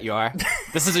 Yeah, I bet you are.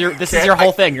 This is your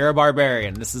whole thing. You're a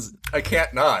barbarian. This is I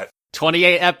can't not.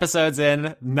 28 episodes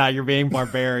in. Now you're being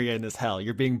barbarian as hell.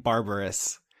 You're being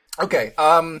barbarous. Okay,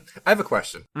 I have a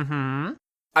question. Mm-hmm.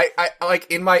 I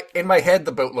like in my head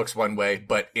the boat looks one way,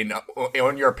 but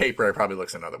on your paper it probably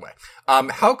looks another way.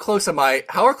 How close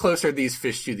are these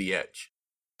fish to the edge?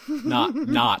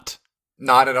 Not.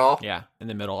 Not at all? Yeah, in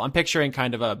the middle. I'm picturing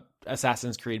kind of a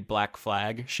Assassin's Creed Black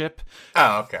Flag ship.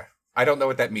 Oh, okay. I don't know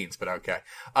what that means, but okay.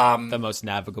 The most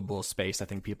navigable space I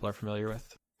think people are familiar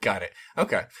with. Got it.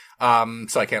 Okay.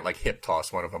 So I can't like hip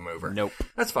toss one of them over. Nope.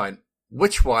 That's fine.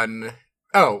 Which one?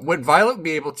 Oh, would Violet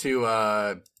be able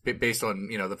to, based on,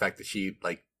 the fact that she,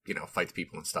 like, fights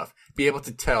people and stuff, be able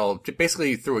to tell,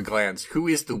 basically through a glance, who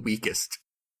is the weakest?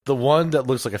 The one that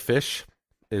looks like a fish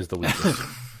is the weakest.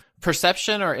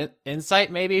 Perception or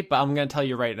insight, maybe, but I'm going to tell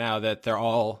you right now that they're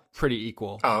all pretty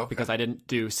equal. Oh, okay. Because I didn't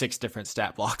do 6 different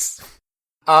stat blocks.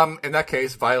 In that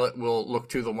case, Violet will look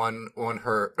to the one on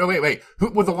her. Oh, wait.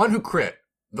 The one who crit.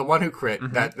 The one who crit.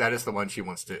 Mm-hmm. That is the one she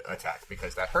wants to attack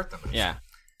because that hurt them. Yeah.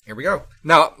 Here we go.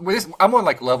 Now, I'm on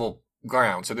like level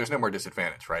ground, so there's no more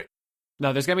disadvantage, right?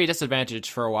 No, there's going to be a disadvantage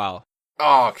for a while.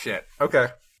 Oh, shit. Okay.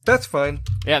 That's fine.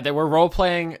 Yeah, we're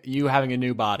role-playing you having a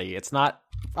new body. It's not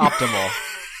optimal.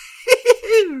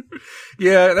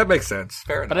 Yeah, that makes sense.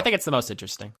 Fair enough. But I think it's the most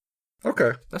interesting.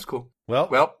 Okay, that's cool.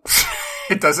 Well,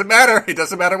 it doesn't matter. It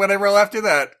doesn't matter what I roll after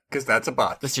that, because that's a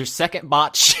botch. This is your second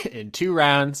botch in 2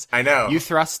 rounds. I know. You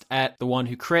thrust at the one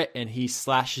who crit, and he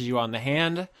slashes you on the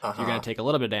hand. You're going to take a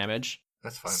little bit of damage.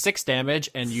 That's fine. 6 damage,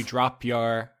 and you drop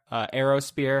your arrow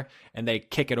spear, and they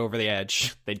kick it over the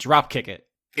edge. They drop kick it.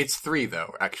 It's 3,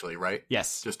 though, actually, right?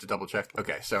 Yes. Just to double check.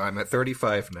 Okay, so I'm at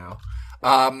 35 now.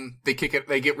 They kick it.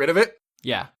 They get rid of it?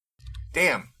 Yeah.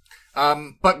 Damn.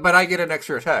 But I get an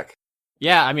extra attack.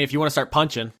 Yeah, I mean, if you want to start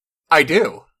punching. I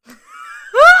do.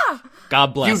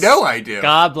 God bless. You know I do.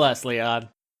 God bless, Leon.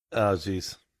 oh,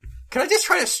 jeez. Can I just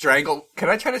try to strangle? Can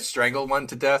I try to strangle one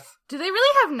to death? Do they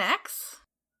really have necks?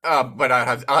 But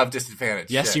I'll have disadvantage.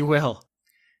 Yes, Shit. you will.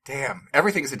 Damn,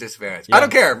 everything's a disadvantage. Yeah. I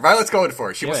don't care. Violet's going for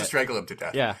it. She Do wants it. to strangle him to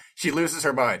death. Yeah. She loses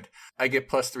her mind. I get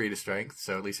 +3 to strength,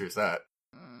 so at least there's that.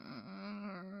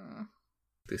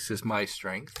 This is my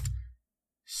strength.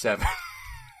 7.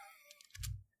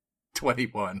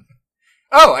 21.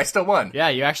 Oh, I still won. Yeah,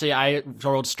 I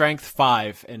rolled strength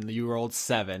 5, and you rolled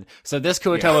 7. So this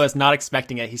Kuotoa is not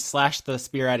expecting it. He slashed the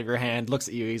spear out of your hand, looks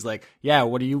at you, he's like, yeah,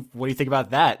 what do you think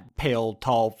about that, pale,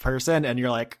 tall person? And you're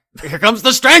like, here comes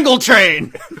the strangle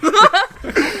train!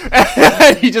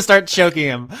 And you just start choking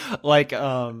him like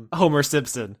Homer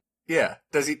Simpson. Yeah.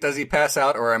 Does he pass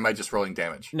out, or am I just rolling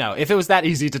damage? No, if it was that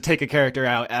easy to take a character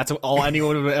out, that's all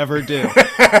anyone would ever do.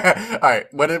 All right.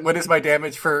 What is my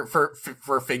damage for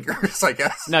fingers? I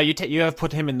guess. No, you have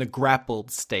put him in the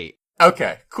grappled state.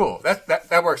 Okay. Cool.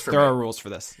 That works for There me. are rules for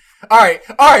this. All right.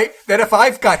 Then if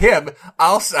I've got him,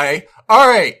 I'll say, all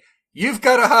right, you've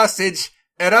got a hostage,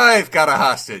 and I've got a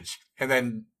hostage, and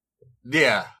then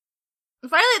yeah.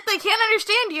 Violet, they can't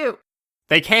understand you.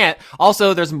 They can't.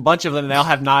 Also, there's a bunch of them, and they all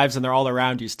have knives, and they're all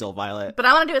around you still, Violet. But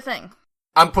I want to do a thing.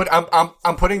 I'm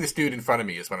putting this dude in front of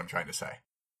me is what I'm trying to say.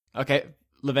 Okay,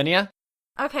 Lavinia?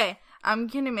 Okay, I'm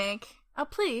gonna make a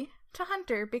plea to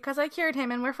Hunter because I cured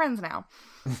him and we're friends now.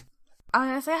 I'm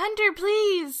gonna say, Hunter,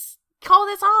 please call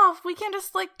this off. We can't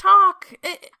just talk.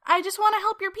 I just want to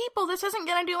help your people. This isn't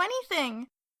gonna do anything.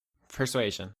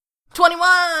 Persuasion.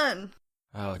 21.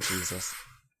 Oh, Jesus.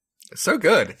 So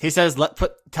good. He says,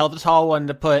 tell the tall one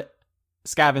to put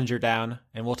Scavenger down,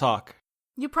 and we'll talk.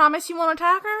 You promise you won't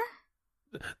attack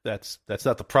her? That's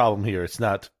not the problem here. It's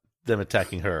not them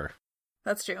attacking her.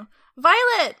 That's true.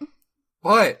 Violet,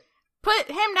 What? put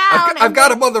him down. I've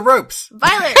got him on the ropes.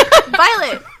 Violet.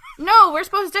 No, we're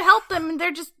supposed to help them, and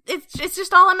it's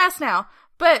just all a mess now.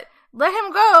 But let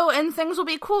him go, and things will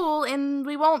be cool, and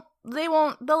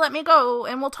they'll let me go,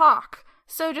 and we'll talk.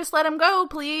 So just let him go,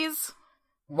 please.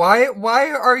 Why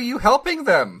are you helping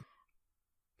them?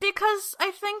 Because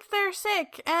I think they're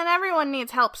sick, and everyone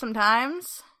needs help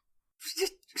sometimes.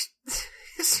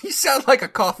 You sound like a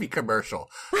coffee commercial.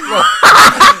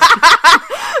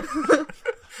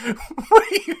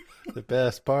 The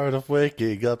best part of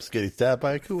waking up is getting stabbed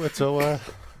by a Kuotoa.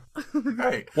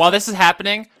 Right. While this is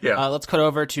happening, Yeah. let's cut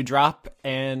over to Drop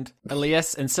and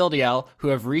Alias and Sildiel, who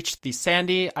have reached the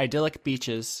sandy, idyllic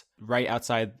beaches right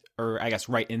outside, or I guess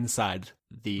right inside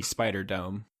the Spider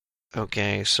Dome.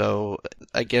 Okay, so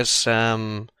I guess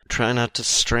try not to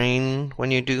strain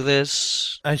when you do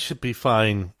this. I should be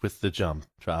fine with the jump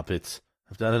drop.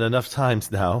 I've done it enough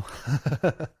times now.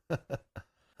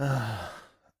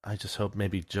 I just hope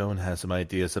maybe Joan has some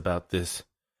ideas about this.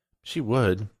 She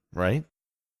would, right?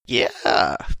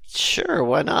 Yeah, sure,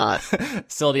 why not?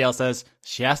 Sildiel says,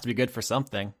 she has to be good for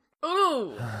something.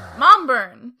 Ooh, mom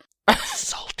burn.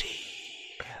 Salty.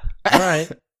 All right.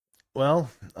 Well,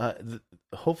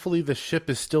 hopefully the ship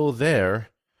is still there.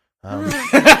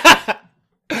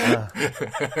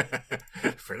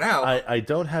 For now. I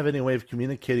don't have any way of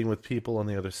communicating with people on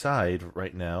the other side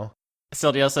right now.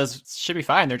 Sildiel says, should be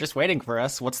fine. They're just waiting for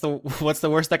us. What's the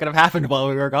worst that could have happened while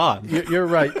we were gone? You're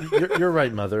right. You're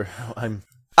right, Mother.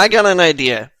 I got an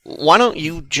idea. Why don't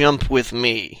you jump with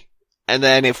me? And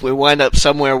then if we wind up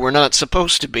somewhere we're not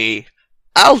supposed to be,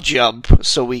 I'll jump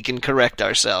so we can correct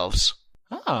ourselves.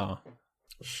 Oh.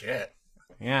 Shit.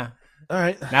 Yeah. All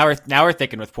right. Now we're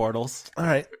thinking with portals. All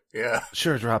right. Yeah.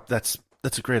 Sure, Drop. That's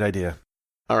a great idea.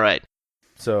 All right.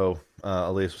 So,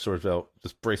 Alias sort of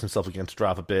just brace himself against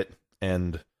Drop a bit,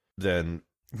 and then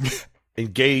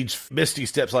engage Misty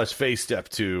Step / Phase Step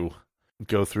to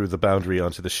go through the boundary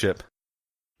onto the ship.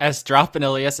 As Drop and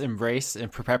Alias embrace in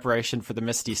preparation for the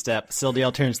Misty Step,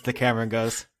 Sildiel turns to the camera and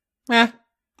goes, I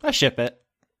ship it.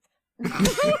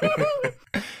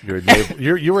 You're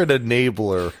an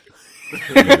enabler.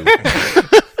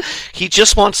 He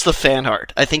just wants the fan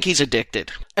art. I think he's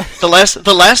addicted. The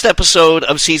last episode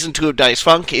of season 2 of Dice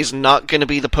Funk is not going to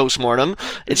be the postmortem.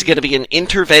 It's going to be an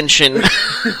intervention. It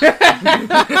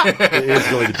is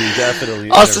going to be definitely.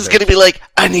 Austin's going to be like,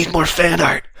 I need more fan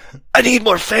art. I need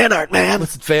more fan art, man.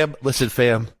 Listen,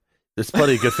 fam. There's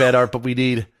plenty of good fan art, but we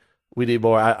need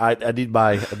more. I need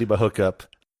my hookup.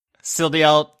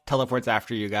 Sildiel teleports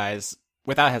after you guys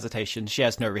without hesitation. She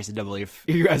has no reason to believe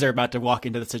you guys are about to walk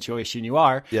into the situation you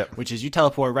are, which is you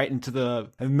teleport right into the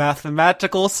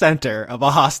mathematical center of a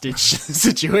hostage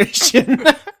situation.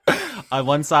 On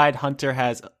one side, Hunter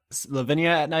has Lavinia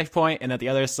at knife point, and at the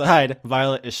other side,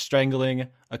 Violet is strangling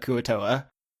a Kuatoa.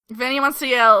 Vanny wants to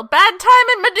yell, "Bad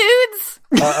timing, my dudes!"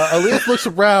 Alias looks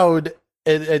around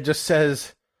and just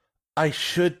says, "I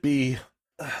should be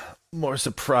more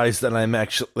surprised than I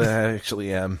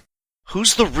actually am."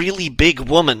 Who's the really big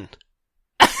woman?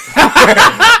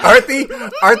 aren't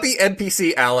the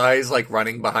NPC allies like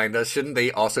running behind us? Shouldn't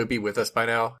they also be with us by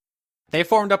now? They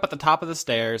formed up at the top of the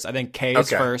stairs. I think Kay is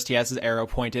Okay. first. He has his arrow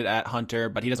pointed at Hunter,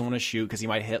 but he doesn't want to shoot because he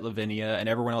might hit Lavinia, and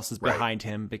everyone else is behind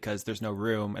him because there's no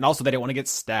room. And also, they don't want to get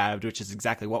stabbed, which is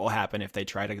exactly what will happen if they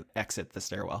try to exit the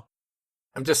stairwell.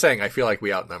 I'm just saying, I feel like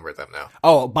we outnumber them now.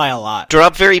 Oh, by a lot.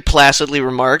 Drop very placidly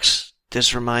remarks,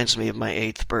 "This reminds me of my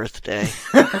 8th birthday."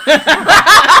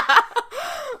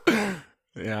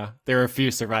 Yeah, there are a few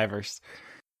survivors.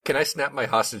 Can I snap my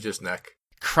hostage's neck?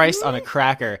 Christ on a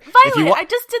cracker. Violet, I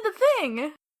just did the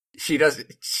thing. She does.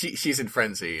 She's in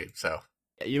frenzy, so.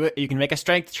 You can make a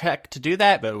strength check to do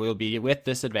that, but we'll be with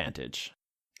disadvantage.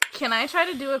 Can I try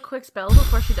to do a quick spell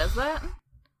before she does that?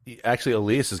 Actually,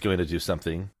 Alias is going to do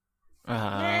something.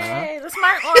 Yay, the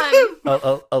smart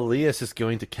one. Alias is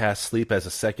going to cast Sleep as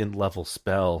a 2nd level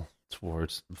spell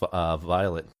towards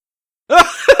Violet.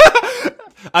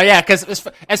 Oh yeah, because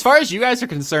as far as you guys are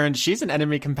concerned, she's an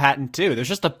enemy combatant too. There's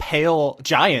just a pale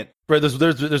giant. Right,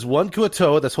 there's one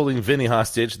Kuatoa that's holding Vinny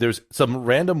hostage. There's some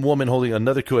random woman holding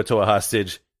another Kuatoa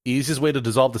hostage. Easiest way to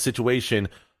dissolve the situation: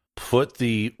 put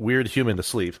the weird human to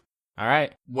sleep. All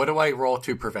right. What do I roll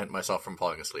to prevent myself from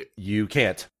falling asleep? You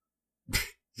can't.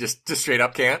 Just straight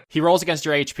up can't? He rolls against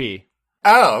your HP.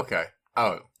 Oh, okay.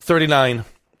 Oh. 39.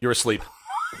 You're asleep.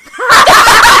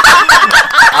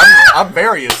 I'm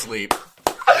very asleep.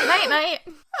 Night, night.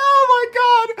 Oh my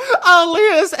god!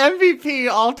 Alias MVP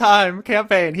all time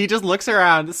campaign. He just looks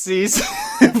around, sees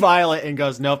Violet, and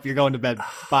goes, "Nope, you're going to bed.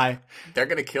 Bye." They're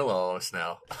gonna kill all of us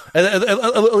now. And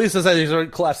Alias says that he sort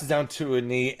of collapses down to a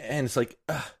knee, and it's like,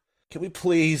 can we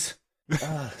please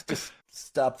just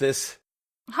stop this?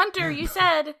 Hunter, you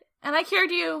said, and I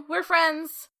cured you. We're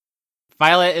friends.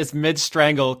 Violet is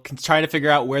mid-strangle, trying to figure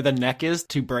out where the neck is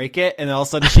to break it, and all of a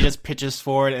sudden she just pitches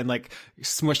forward and, like,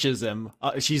 smushes him.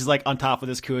 She's, like, on top of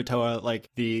this Kuatoa,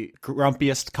 like, the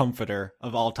grumpiest comforter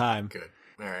of all time. Good.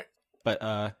 All right. But,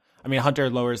 I mean, Hunter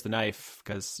lowers the knife,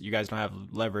 because you guys don't have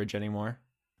leverage anymore.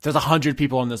 There's 100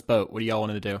 people on this boat. What do y'all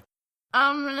want to do?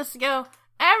 I'm gonna go,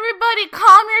 everybody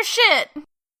calm your shit.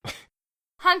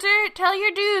 Hunter, tell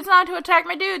your dudes not to attack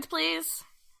my dudes, please.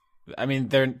 I mean,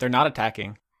 they're not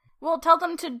attacking. Well, tell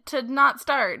them to not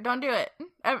start. Don't do it.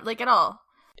 Like, at all.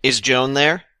 Is Joan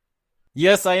there?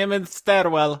 Yes, I am in the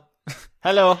stairwell.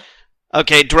 Hello.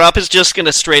 Okay, Drop is just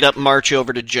gonna straight up march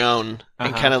over to Joan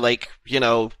and Uh-huh. kind of like,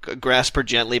 grasp her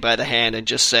gently by the hand and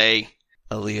just say,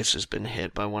 "Alias has been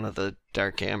hit by one of the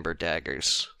dark amber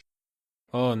daggers."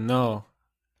 Oh, no.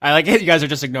 I like it. You guys are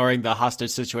just ignoring the hostage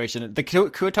situation. The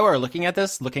Kuatoa are looking at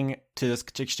this, looking to this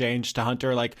exchange to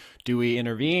Hunter, like, do we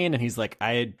intervene? And he's like,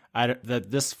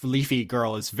 this leafy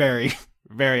girl is very,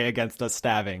 very against us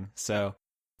stabbing, so.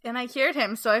 And I cured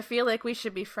him, so I feel like we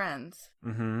should be friends.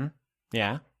 Mm-hmm.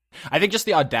 Yeah. I think just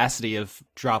the audacity of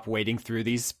Drop wading through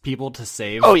these people to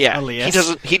save Oh yeah,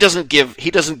 Alias. he doesn't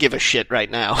give a shit right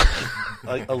now.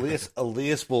 Like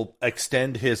Alias will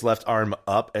extend his left arm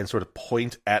up and sort of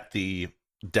point at the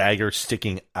dagger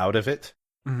sticking out of it,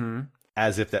 Mm-hmm.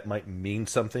 as if that might mean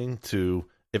something to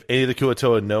if any of the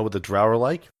Kuatoa know what the Drow are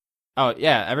like. Oh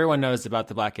yeah, everyone knows about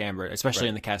the Black Amber, especially Right.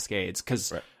 in the Cascades,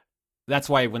 because Right. that's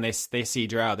why when they see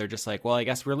Drow, they're just like, well, I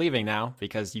guess we're leaving now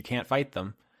because you can't fight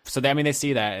them. So they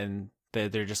see that and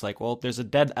they're just like, well, there's a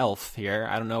dead elf here.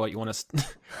 I don't know what you want us.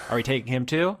 Are we taking him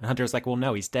too? And Hunter's like, well,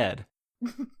 no, he's dead.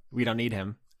 We don't need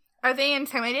him. Are they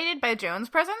intimidated by Joan's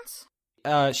presence?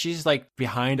 She's like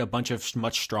behind a bunch of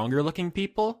much stronger looking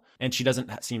people, and she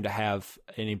doesn't seem to have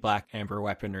any Black Amber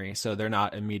weaponry, so they're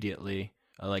not immediately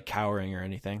like cowering or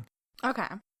anything. Okay.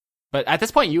 But at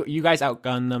this point, you guys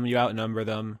outgun them, you outnumber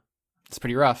them. It's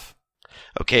pretty rough.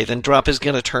 Okay, then Drop is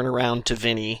gonna turn around to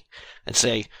Vinny and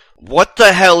say, "What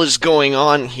the hell is going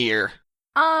on here?"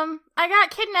 I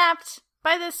got kidnapped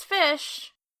by this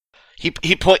fish.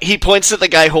 He points at the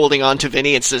guy holding on to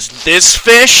Vinny and says, "This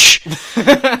fish?"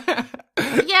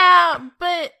 Yeah,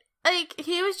 but, like,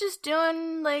 he was just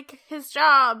doing, like, his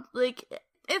job. Like,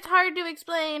 it's hard to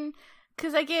explain,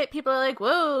 because I get people are like,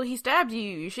 whoa, he stabbed you,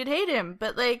 you should hate him.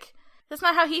 But, like, that's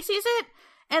not how he sees it.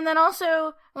 And then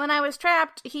also, when I was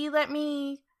trapped, he let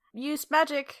me use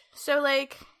magic. So,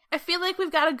 like, I feel like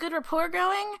we've got a good rapport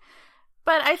going,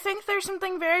 but I think there's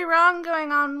something very wrong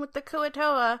going on with the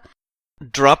Kuatoa.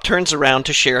 Drop turns around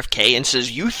to Sheriff K and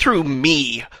says, "You threw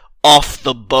me off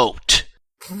the boat."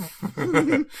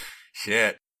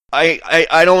 Shit.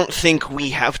 I don't think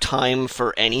we have time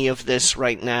for any of this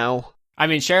right now. I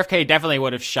mean, Sheriff K definitely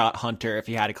would have shot Hunter if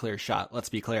he had a clear shot. Let's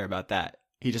be clear about that.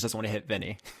 He just doesn't want to hit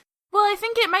Vinny. Well, I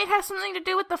think it might have something to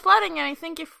do with the flooding, and I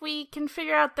think if we can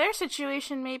figure out their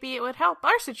situation, maybe it would help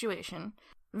our situation.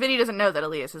 Vinny doesn't know that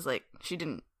Alias is, like,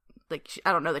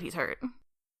 I don't know that he's hurt.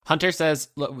 Hunter says,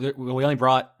 look, we only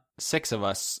brought 6 of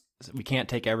us. We can't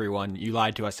take everyone. You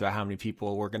lied to us about how many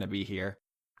people were going to be here.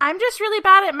 I'm just really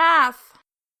bad at math.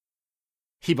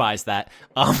 He buys that.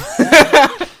 Who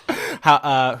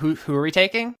are we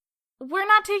taking? We're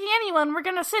not taking anyone. We're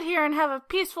gonna sit here and have a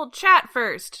peaceful chat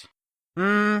first.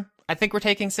 I think we're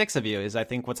taking 6 of you, is I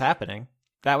think what's happening.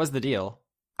 That was the deal.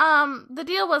 The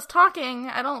deal was talking.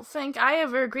 I don't think I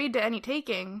ever agreed to any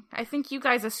taking. I think you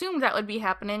guys assumed that would be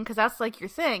happening, because that's, like, your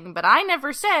thing. But I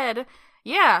never said,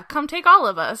 yeah, come take all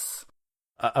of us.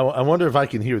 I wonder if I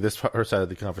can hear her side of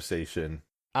the conversation.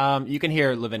 You can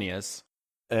hear Lavinia's.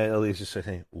 And Elias just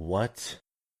saying, "What?"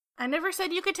 I never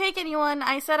said you could take anyone.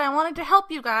 I said I wanted to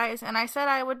help you guys, and I said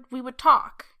we would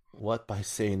talk. What by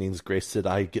saying's grace did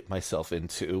I get myself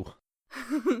into?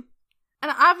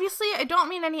 And obviously, I don't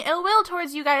mean any ill will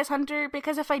towards you guys, Hunter,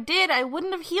 because if I did, I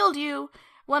wouldn't have healed you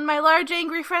when my large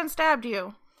angry friend stabbed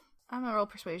you. I'm gonna roll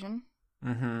persuasion.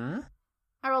 Mm-hmm.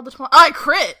 I rolled the 20. I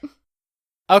crit!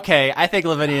 Okay, I think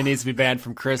Lavinia needs to be banned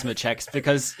from charisma checks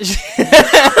because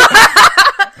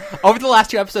over the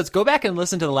last 2 episodes, go back and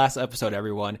listen to the last episode,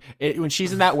 everyone. When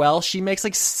she's in that well, she makes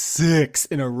like 6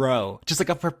 in a row. Just like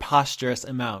a preposterous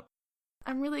amount.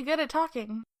 I'm really good at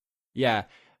talking. Yeah.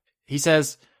 He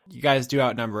says, you guys do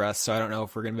outnumber us, so I don't know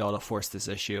if we're going to be able to force this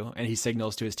issue. And he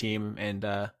signals to his team,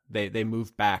 and they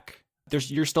move back.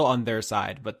 You're still on their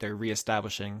side, but they're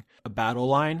reestablishing a battle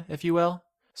line, if you will.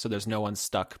 So there's no one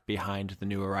stuck behind the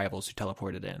new arrivals who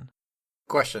teleported in.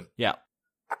 Question. Yeah.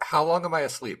 How long am I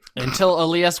asleep? Until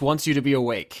Alias wants you to be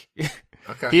awake.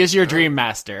 Okay. He is your dream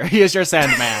master. He is your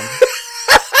Sandman.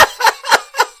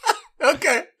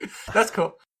 Okay. That's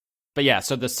cool. But yeah,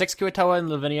 so the 6 Kuatoa and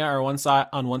Lavinia are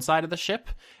on one side of the ship,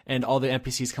 and all the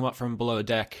NPCs come up from below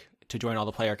deck to join all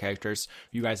the player characters.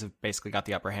 You guys have basically got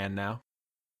the upper hand now.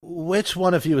 Which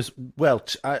one of you is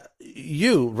Welch?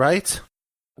 You, right?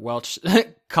 Welch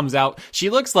comes out. She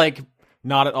looks like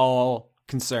not at all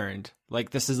concerned.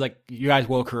 Like, this is like, you guys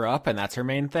woke her up, and that's her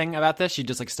main thing about this. She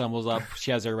just like stumbles up.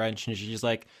 She has her wrench, and she's just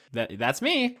like, that's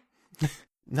me.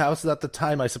 Now's not the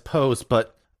time, I suppose,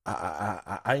 but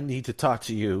I need to talk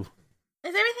to you.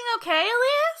 Is everything okay,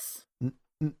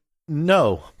 Elias?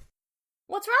 No.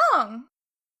 What's wrong?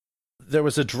 There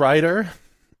was a drider.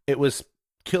 It was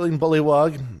killing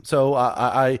Bullywug, so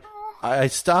I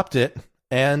stopped it,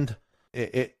 and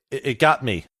it got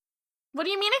me. What do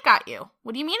you mean it got you?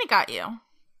 What do you mean it got you?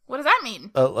 What does that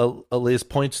mean? Elias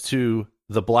points to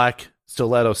the black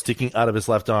stiletto sticking out of his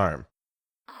left arm.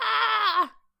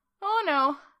 Ah! Oh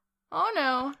no. Oh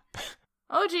no.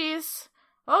 Oh jeez.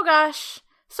 Oh gosh.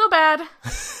 So bad.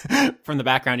 From the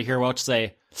background, you hear Welch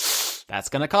say, that's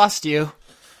gonna cost you.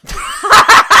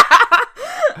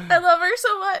 I love her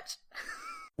so much.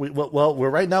 We're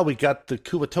right now. We got the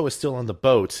Kuwatoa still on the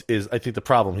boat. Is I think the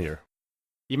problem here.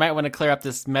 You might want to clear up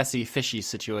this messy, fishy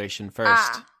situation first.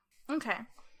 Ah, okay.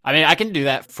 I mean, I can do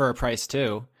that for a price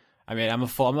too. I mean, I'm a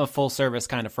full service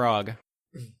kind of frog.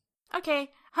 Okay,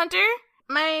 Hunter,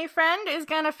 my friend is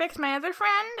gonna fix my other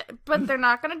friend, but they're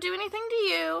not gonna do anything to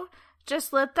you.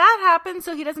 Just let that happen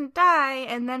so he doesn't die,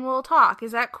 and then we'll talk.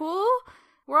 Is that cool?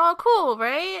 We're all cool,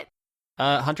 right?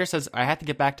 Hunter says I have to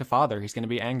get back to father. He's going to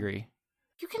be angry.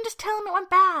 You can just tell him it went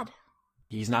bad.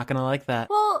 He's not going to like that.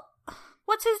 Well,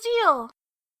 what's his deal?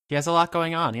 He has a lot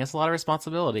going on. He has a lot of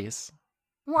responsibilities.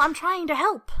 Well, I'm trying to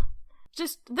help.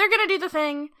 They're gonna do the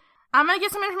thing. I'm gonna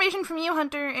get some information from you,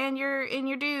 Hunter, and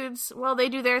your dudes while they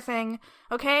do their thing,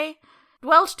 okay?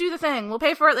 Welch, do the thing. We'll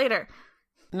pay for it later.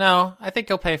 No, I think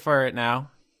he'll pay for it now.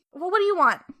 Well, what do you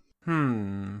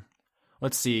want?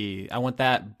 Let's see. I want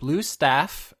that blue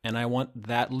staff, and I want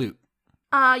that loot.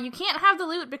 You can't have the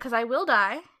loot because I will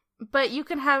die, but you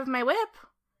can have my whip.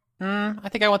 I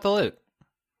think I want the loot.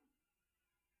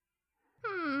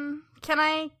 Can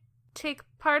I take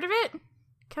part of it?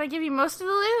 Can I give you most of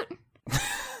the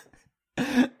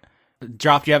loot?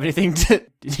 Drop, do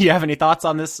you have any thoughts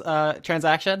on this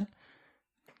transaction?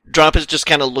 Drop is just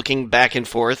kind of looking back and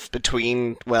forth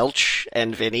between Welch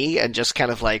and Vinny, and just kind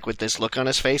of like with this look on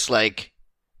his face, like,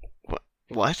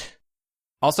 what?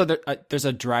 Also, there's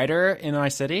a Drider in my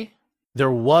city.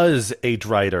 There was a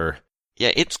Drider.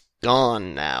 Yeah, it's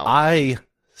gone now. I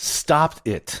stopped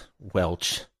it,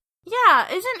 Welch.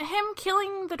 Yeah, isn't him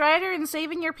killing the Drider and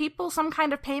saving your people some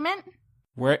kind of payment?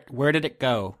 Where did it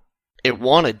go? It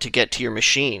wanted to get to your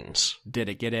machines. Did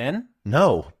it get in?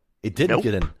 No, it didn't Nope.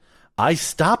 get in. I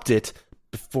stopped it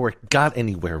before it got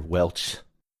anywhere, Welch.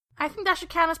 I think that should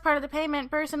count as part of the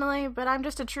payment, personally, but I'm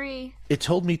just a tree. It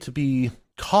told me to be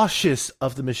cautious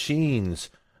of the machines.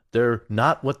 They're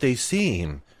not what they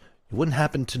seem. You wouldn't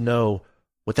happen to know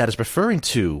what that is referring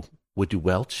to, would you,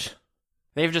 Welch?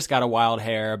 They've just got a wild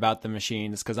hair about the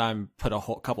machines because I'm put a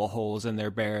couple holes in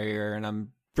their barrier and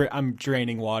I'm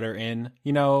draining water in,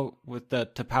 with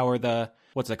to power the,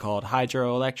 what's it called,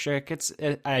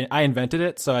 hydroelectric. I invented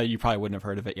it, so you probably wouldn't have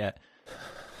heard of it yet.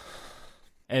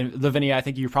 And Lavinia, I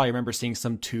think you probably remember seeing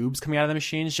some tubes coming out of the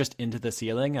machines just into the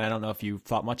ceiling, and I don't know if you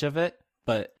thought much of it,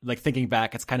 but like thinking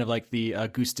back, it's kind of like the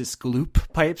Augustus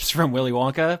Gloop pipes from Willy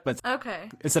Wonka, but Okay.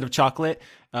 instead of chocolate,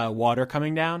 water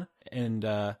coming down. And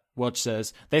Welch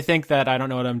says, they think that I don't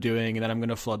know what I'm doing and that I'm going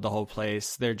to flood the whole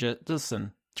place. They're just,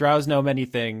 listen, drows know many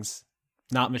things,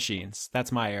 not machines.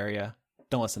 That's my area.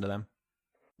 Don't listen to them.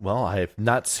 Well, I have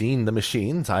not seen the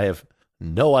machines. I have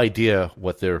no idea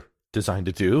what they're designed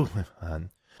to do.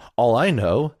 All I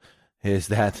know is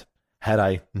that had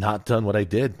I not done what I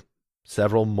did,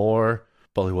 several more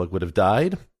Bullywug would have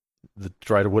died. The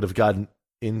Drider would have gotten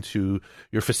into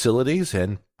your facilities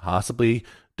and possibly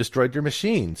destroyed your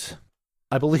machines.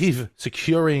 I believe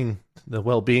securing the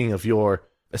well-being of your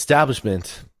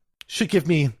establishment should give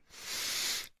me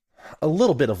a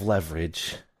little bit of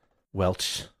leverage,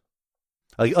 Welch.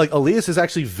 Like Alias is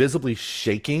actually visibly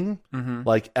shaking. Mm-hmm.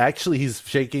 Like, actually, he's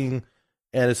shaking,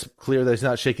 and it's clear that he's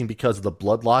not shaking because of the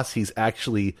blood loss. He's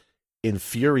actually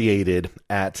infuriated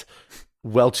at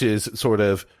Welch's sort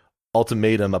of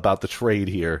ultimatum about the trade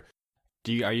here.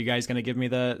 Are you guys going to give me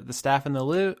the staff and the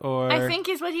loot, or? I think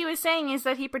is what he was saying is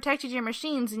that he protected your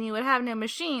machines and you would have no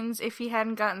machines if he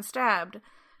hadn't gotten stabbed.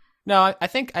 No, I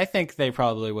think they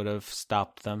probably would have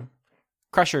stopped them.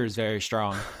 Crusher is very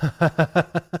strong.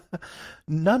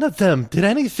 None of them did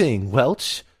anything,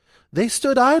 Welch. They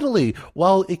stood idly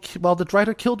while the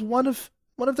Drider killed one of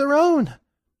their own,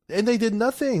 and they did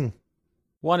nothing.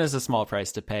 One is a small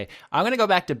price to pay. I'm going to go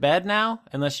back to bed now,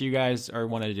 unless you guys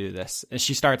want to do this. And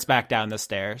she starts back down the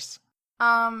stairs.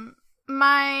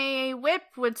 My whip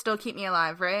would still keep me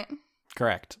alive, right?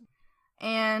 Correct.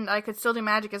 And I could still do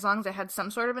magic as long as I had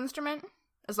some sort of instrument?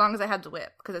 As long as I had the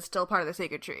whip, because it's still part of the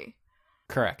sacred tree.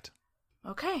 Correct.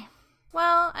 Okay.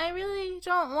 Well, I really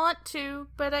don't want to,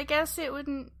 but I guess it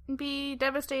wouldn't be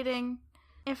devastating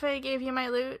if I gave you my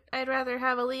loot. I'd rather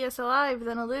have Alias alive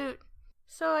than a loot.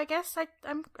 So I guess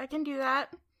I can do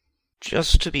that.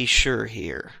 Just to be sure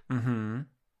here. Mm-hmm.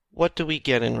 What do we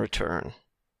get in return?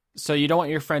 So you don't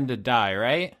want your friend to die,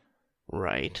 right?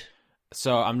 Right.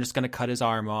 So I'm just going to cut his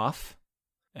arm off,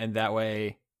 and that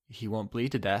way he won't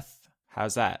bleed to death.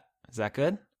 How's that? Is that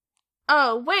good?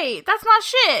 Oh, wait, that's not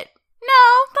shit.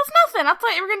 No, that's nothing. I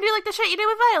thought you were going to do like the shit you did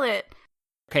with Violet.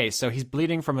 Okay, so he's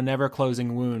bleeding from a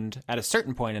never-closing wound at a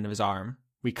certain point in his arm.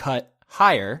 We cut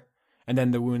higher, and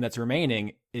then the wound that's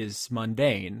remaining is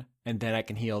mundane, and then I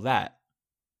can heal that.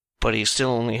 But he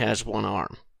still only has one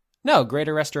arm. No,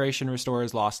 greater restoration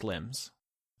restores lost limbs.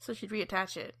 So she'd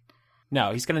reattach it.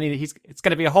 No, it's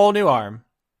gonna be a whole new arm.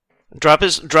 Drop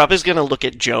is gonna look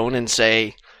at Joan and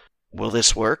say, "Will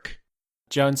this work?"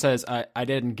 Joan says, I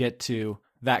didn't get to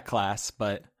that class,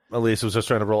 but Alias was just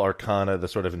trying to roll Arcana to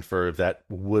sort of infer if that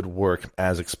would work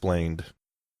as explained.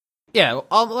 yeah,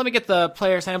 let me get the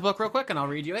player's handbook real quick and I'll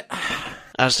read you it.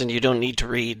 Austin, you don't need to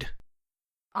read.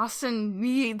 Austin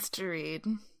needs to read.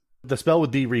 The spell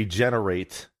would be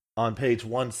Regenerate on page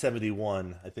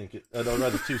 171, I think. No,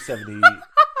 rather 270. He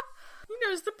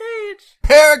knows the page.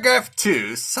 Paragraph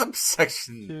 2,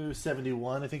 subsection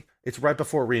 271, I think. It's right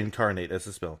before Reincarnate as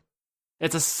the spell.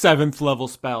 It's a 7th level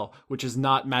spell, which is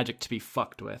not magic to be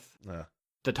fucked with. Yeah.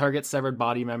 The target's severed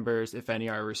body members, if any,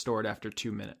 are restored after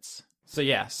 2 minutes. So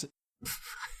yes,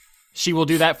 she will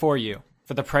do that for you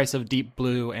for the price of Deep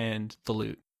Blue and the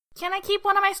loot. Can I keep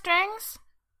one of my strings?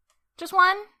 Just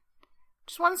one?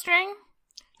 Just one string?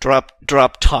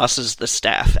 Drop tosses the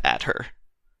staff at her.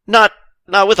 Not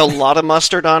with a lot of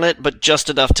mustard on it, but just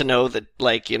enough to know that,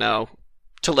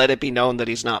 to let it be known that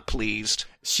he's not pleased.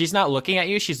 She's not looking at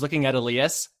you, she's looking at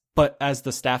Alias, but as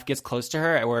the staff gets close to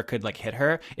her, where it could hit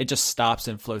her, it just stops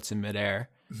and floats in midair.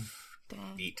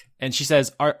 Dang. neat. And she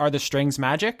says, are the strings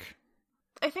magic?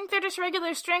 I think they're just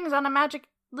regular strings on a magic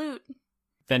lute.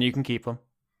 Then you can keep them.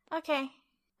 Okay.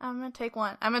 I'm gonna take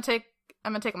one. I'm gonna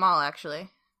take them all, actually.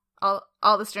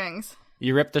 All the strings.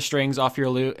 You rip the strings off your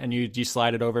lute and you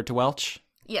slide it over to Welch.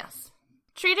 Yes.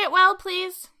 Treat it well,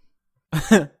 please.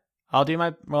 I'll do my,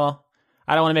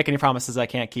 I don't want to make any promises I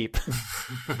can't keep.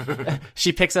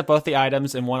 She picks up both the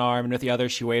items in one arm, and with the other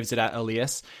she waves it at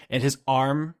Alias, and his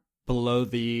arm below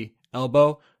the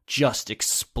elbow just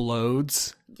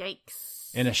explodes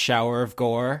Yikes. in a shower of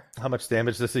gore. How much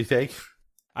damage does he take?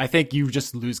 I think you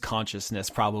just lose consciousness,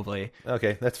 probably.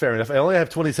 Okay, that's fair enough. I only have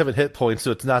 27 hit points,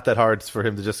 so it's not that hard for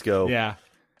him to just go. Yeah.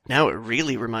 Now it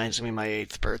really reminds me of my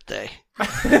 8th birthday.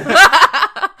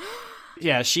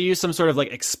 Yeah, she used some sort of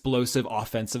explosive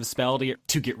offensive spell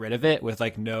to get rid of it with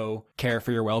no care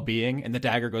for your well-being, and the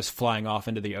dagger goes flying off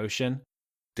into the ocean.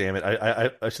 Damn it,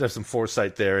 I should have some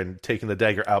foresight there and taken the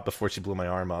dagger out before she blew my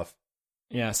arm off.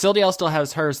 Yeah, Sildiel still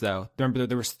has hers, though. Remember,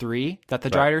 there was 3 that the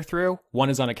Drider threw?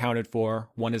 One is unaccounted for,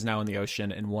 one is now in the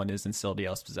ocean, and one is in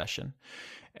Sildiel's possession.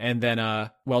 And then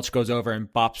Welch goes over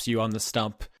and bops you on the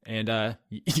stump, and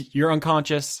you're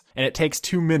unconscious, and it takes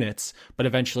 2 minutes, but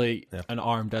eventually an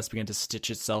arm does begin to stitch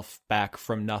itself back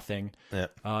from nothing. Yeah.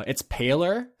 It's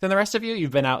paler than the rest of you.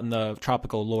 You've been out in the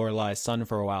tropical Lorelei sun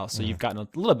for a while, so you've gotten a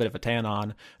little bit of a tan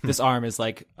on. This arm is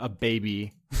like a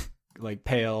baby,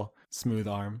 pale, smooth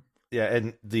arm. Yeah,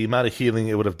 and the amount of healing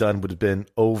it would have done would have been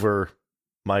over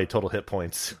my total hit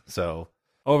points, so...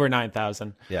 Over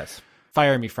 9,000. Yes.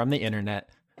 Fire me from the internet.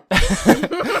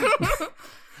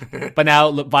 But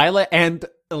now Violet and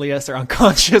Elias are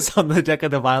unconscious on the deck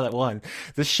of the Violet One.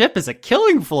 The ship is a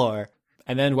killing floor.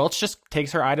 And then Welch just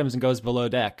takes her items and goes below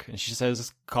deck. And she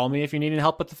says, call me if you need any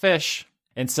help with the fish.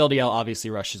 And Sildiel obviously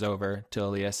rushes over to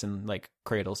Elias and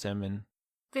cradles him. And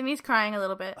Vinny's crying a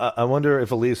little bit. I wonder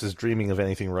if Elias is dreaming of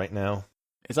anything right now.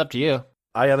 it's up to you.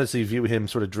 I honestly view him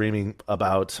sort of dreaming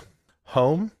about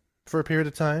home for a period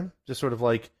of time. Just sort of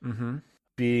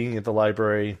being at the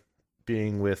library,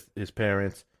 being with his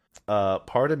parents.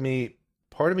 Part of me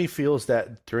feels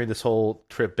that during this whole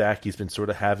trip back, he's been sort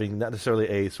of having not necessarily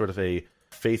a sort of a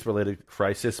faith-related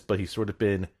crisis, but he's sort of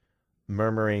been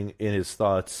murmuring in his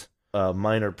thoughts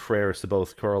minor prayers to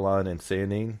both Coraline and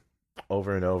Sandine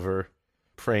over and over,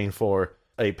 praying for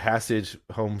a passage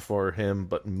home for him,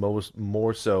 but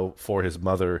more so for his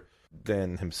mother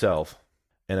than himself.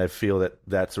 And I feel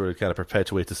that sort of kind of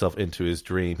perpetuates itself into his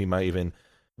dream. He might even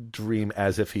dream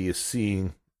as if he is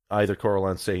seeing either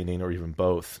Coraline, Sandine, or even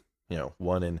both.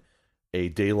 One in a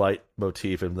daylight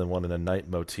motif and then one in a night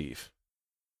motif.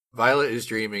 Violet is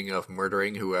dreaming of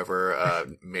murdering whoever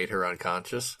made her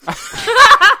unconscious.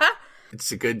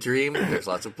 It's a good dream. There's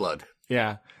lots of blood.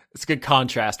 Yeah. It's a good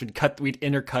contrast. We'd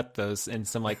intercut those in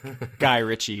some Guy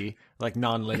Ritchie,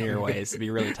 non-linear ways. It'd be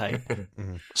really tight.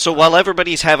 So while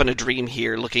everybody's having a dream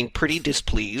here, looking pretty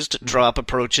displeased, Drop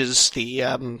approaches the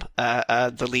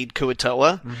lead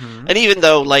Kuatoa, and even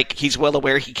though he's well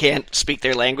aware he can't speak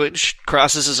their language,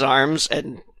 crosses his arms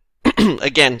and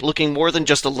again looking more than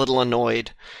just a little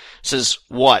annoyed, says,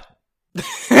 "What?"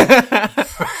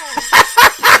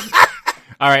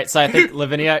 All right, so I think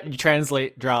Lavinia, you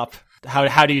translate Drop.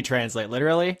 How do you translate?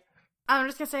 Literally? I'm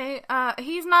just gonna say,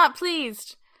 he's not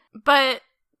pleased, but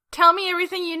tell me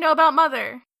everything you know about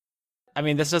Mother. I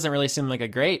mean, this doesn't really seem like a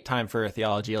great time for a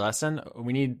theology lesson.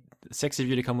 We need 6 of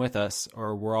you to come with us,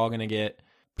 or we're all gonna get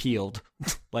peeled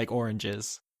like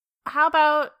oranges. How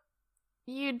about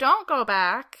you don't go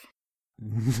back?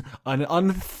 an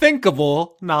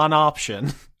unthinkable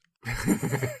non-option.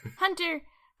 Hunter,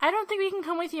 I don't think we can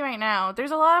come with you right now.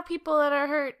 There's a lot of people that are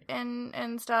hurt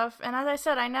and stuff. And as I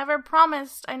said, I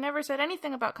never said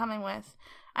anything about coming with.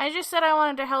 I just said I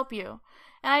wanted to help you.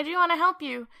 And I do want to help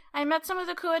you. I met some of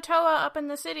the Kuatoa up in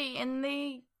the city, and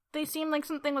they seemed like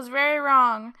something was very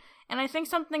wrong. And I think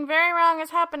something very wrong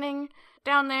is happening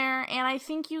down there, and I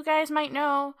think you guys might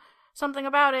know something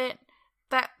about it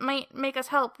that might make us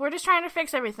help. We're just trying to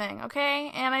fix everything,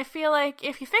 okay? And I feel like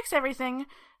if you fix everything,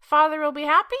 Father will be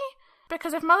happy?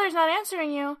 Because if Mother's not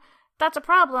answering you, that's a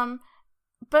problem.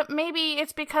 But maybe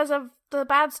it's because of the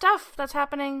bad stuff that's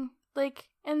happening, like,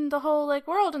 in the whole, like,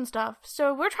 world and stuff.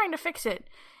 So we're trying to fix it.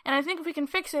 And I think if we can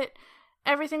fix it,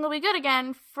 everything will be good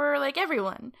again for, like,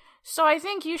 everyone. So I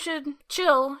think you should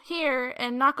chill here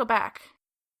and not go back.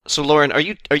 So, Lauren, are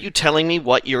you telling me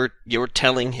what you're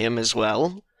telling him as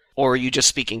well? Or are you just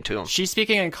speaking to him? She's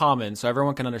speaking in common, so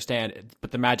everyone can understand it,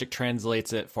 but the magic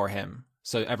translates it for him.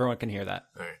 So everyone can hear that.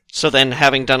 All right. So then,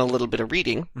 having done a little bit of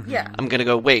reading, Yeah. I'm gonna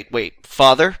go, wait,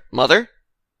 Father? Mother?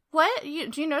 What? Do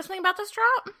you know something about this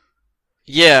drop?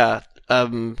 Yeah,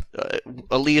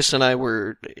 Alias and I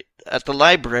were at the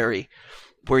library,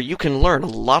 where you can learn a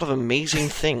lot of amazing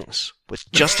things with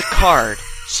just a card,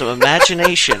 some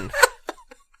imagination,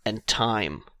 and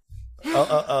time.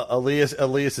 Alias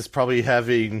is probably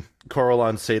having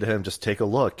Coralon say to him, "Just take a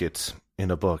look. It's in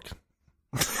a book."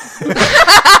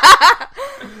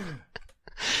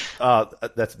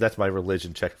 That's my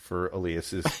religion check for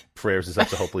Elias's prayers is up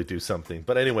to hopefully do something.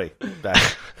 But anyway,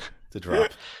 back to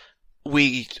drop.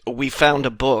 We found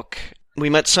a book. We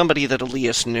met somebody that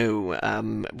Alias knew.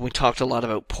 We talked a lot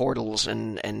about portals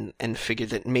and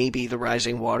figured that maybe the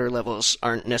rising water levels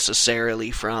aren't necessarily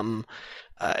from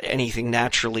anything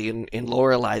naturally in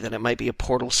Lorelei, that it might be a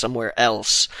portal somewhere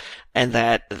else, and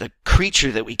that the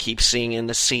creature that we keep seeing in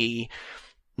the sea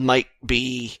might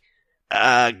be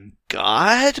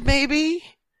God, maybe?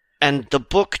 And the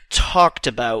book talked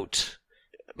about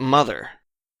Mother.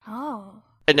 Oh.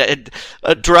 And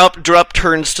Drop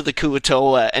turns to the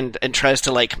Kuatoa and tries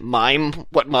to, like, mime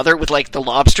what Mother with, like, the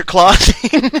lobster claw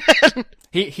thing.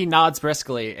 He nods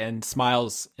briskly and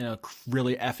smiles in a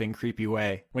really effing creepy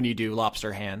way when you do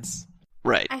lobster hands.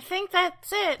 Right. I think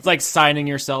that's it. It's like signing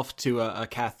yourself to a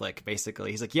Catholic,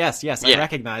 basically. He's like, yes, Yeah. I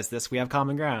recognize this. We have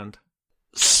common ground.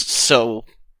 So,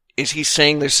 is he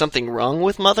saying there's something wrong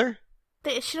with Mother?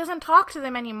 She doesn't talk to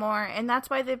them anymore, and that's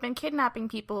why they've been kidnapping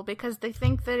people, because they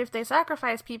think that if they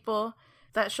sacrifice people,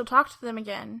 that she'll talk to them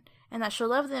again, and that she'll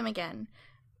love them again.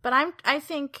 But I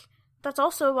think that's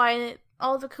also why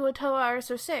all the Kuatoa are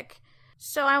so sick.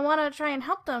 So I want to try and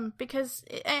help them, because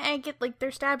I get, like,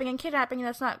 they're stabbing and kidnapping, and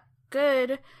that's not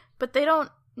good, but they don't,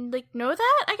 like, know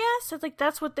that, I guess? It's like,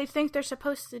 that's what they think they're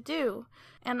supposed to do.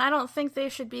 And I don't think they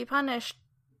should be punished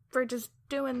for just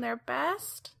doing their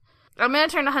best. I'm gonna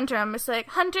turn to Hunter. I'm just like,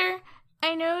 Hunter,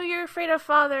 I know you're afraid of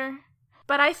Father,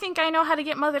 but I think I know how to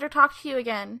get Mother to talk to you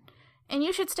again. And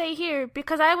you should stay here,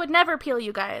 because I would never peel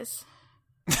you guys.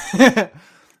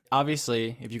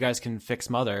 Obviously, if you guys can fix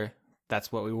Mother,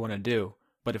 that's what we want to do.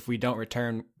 But if we don't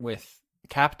return with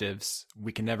captives,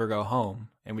 we can never go home,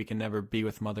 and we can never be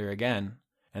with Mother again.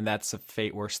 And that's a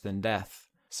fate worse than death.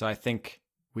 So I think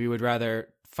we would rather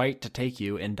fight to take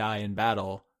you and die in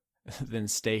battle than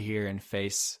stay here and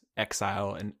face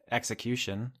exile and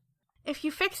execution. If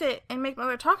you fix it and make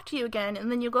Mother talk to you again, and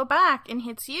then you go back and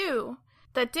it's you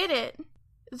that did it,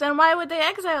 then why would they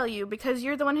exile you? Because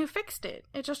you're the one who fixed it.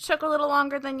 It just took a little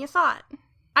longer than you thought.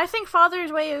 I think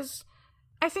Father's way is...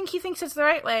 I think he thinks it's the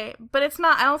right way, but it's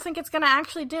not. I don't think it's going to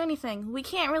actually do anything. We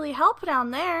can't really help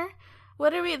down there.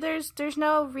 What are we... There's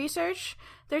no research.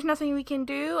 There's nothing we can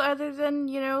do other than,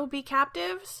 be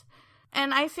captives.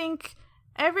 And I think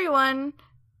everyone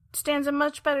stands a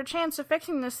much better chance of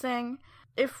fixing this thing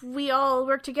if we all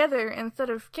work together instead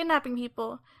of kidnapping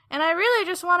people. And I really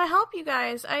just want to help you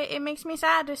guys. It makes me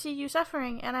sad to see you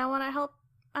suffering, and I want to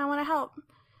help.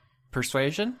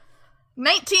 Persuasion?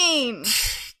 19!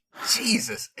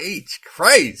 Jesus H.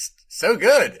 Christ. So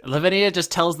good. Lavinia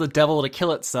just tells the devil to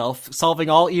kill itself, solving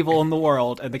all evil in the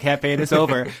world, and the campaign is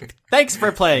over. Thanks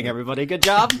for playing, everybody. Good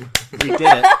job. We did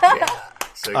it. Yeah.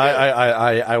 So good.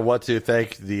 I want to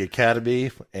thank the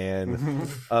Academy and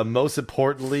most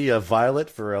importantly Violet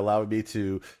for allowing me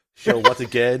to show once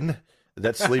again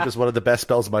that sleep is one of the best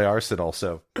spells in my arsenal.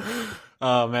 So,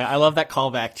 oh man, I love that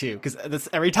callback too, because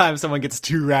every time someone gets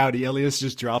too rowdy, Alias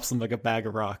just drops them like a bag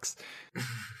of rocks.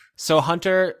 So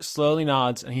Hunter slowly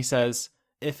nods and he says,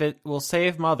 "If it will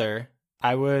save Mother,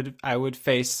 I would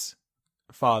face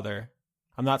Father.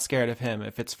 I'm not scared of him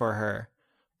if it's for her,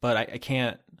 but I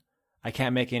can't I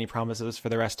can't make any promises for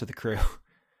the rest of the crew.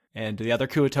 And the other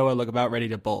Kuatoa look about ready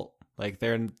to bolt. Like,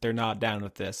 they're not down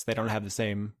with this. They don't have the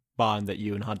same bond that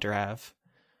you and Hunter have.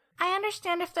 I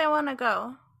understand if they want to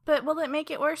go, but will it make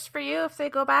it worse for you if they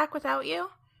go back without you?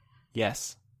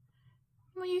 Yes.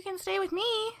 Well, you can stay with me.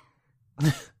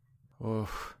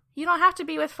 Oof. You don't have to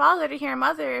be with Father to hear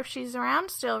Mother if she's around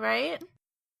still, right?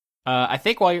 I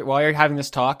think while you're having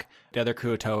this talk, the other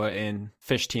Kuatoa in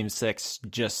Fish Team 6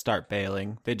 just start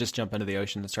bailing. They just jump into the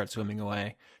ocean and start swimming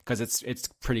away because it's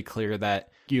pretty clear that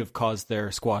you have caused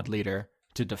their squad leader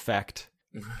to defect,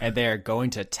 and they're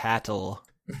going to tattle.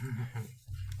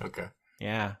 Okay.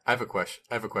 Yeah. I have a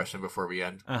question before we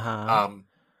end. Uh-huh.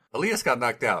 Alias got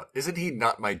knocked out. Isn't he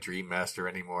not my dream master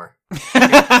anymore?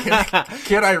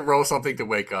 Can I roll something to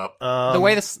wake up? The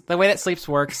way that sleeps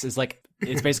works is like,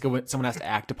 it's basically when someone has to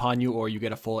act upon you or you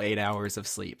get a full 8 hours of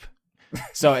sleep.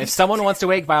 So if someone wants to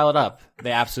wake Violet up,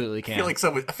 they absolutely can. I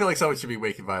feel like someone should be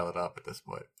waking Violet up at this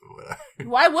point.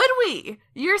 Why would we?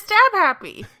 You're stab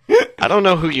happy. I don't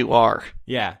know who you are.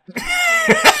 Yeah.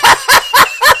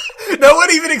 No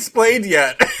one even explained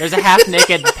yet. There's a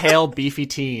half-naked, pale, beefy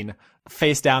teen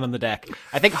face down on the deck.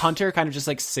 I think Hunter kind of just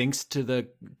like sinks to the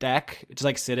deck, just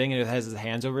like sitting and has his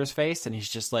hands over his face, and he's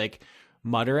just like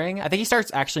muttering. I think he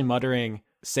starts actually muttering,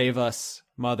 "Save us,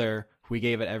 Mother. We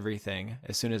gave it everything,"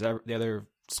 as soon as the other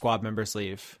squad members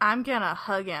leave. I'm gonna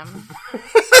hug him.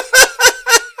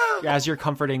 As you're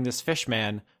comforting this fish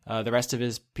man, the rest of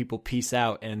his people peace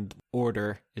out, and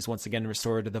order is once again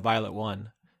restored to the Violet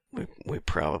One. We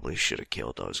probably should have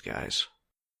killed those guys.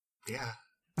 Yeah.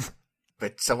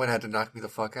 But someone had to knock me the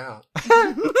fuck out.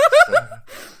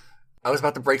 I was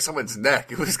about to break someone's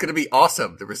neck. It was going to be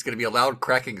awesome. There was going to be a loud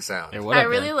cracking sound. I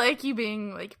really like you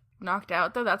being like knocked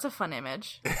out, though. That's a fun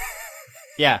image.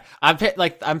 Yeah, I'm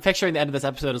picturing the end of this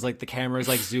episode as like the camera is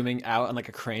like zooming out on like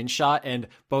a crane shot, and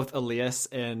both Alias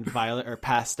and Violet are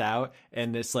passed out,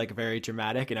 and it's like very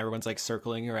dramatic, and everyone's like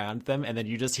circling around them, and then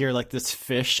you just hear like this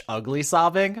fish ugly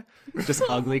sobbing, just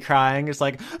ugly crying. It's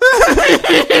like,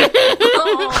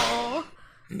 Aww.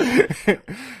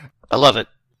 I love it.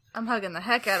 I'm hugging the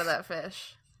heck out of that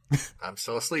fish. I'm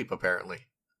still asleep, apparently.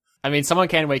 I mean, someone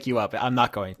can wake you up. I'm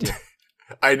not going to.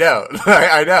 I know.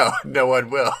 I know. No one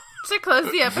will. To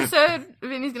close the episode,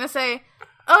 Vinny's gonna say,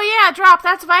 "Oh yeah, drop.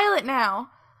 That's Violet now."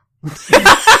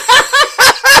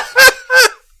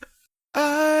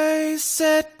 I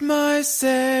set my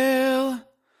sail,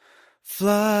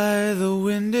 fly the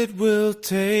wind, it will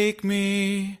take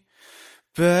me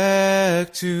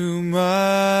back to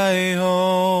my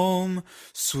home,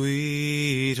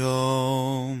 sweet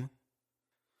home.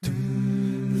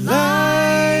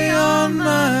 Lie on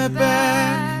my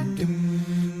back,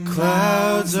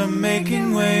 clouds are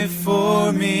making way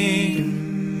for me.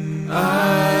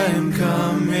 I am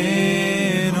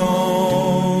coming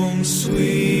home,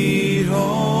 sweet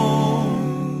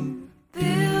home.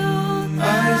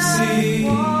 I see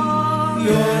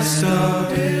your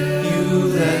star, you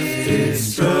left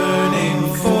it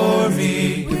burning for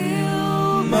me.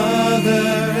 Mother,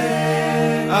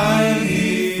 I'm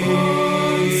here.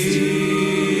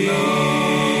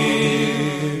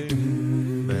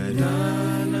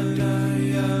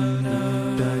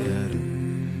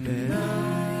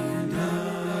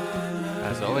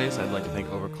 As always, I'd like to thank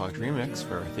Overclocked Remix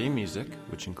for our theme music,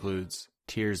 which includes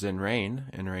Tears in Rain,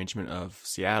 an arrangement of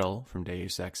Seattle from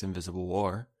Deus Ex Invisible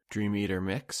War, Dream Eater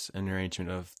Mix, an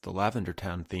arrangement of the Lavender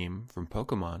Town theme from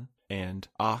Pokemon, and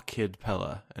Ah Kid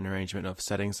Pella, an arrangement of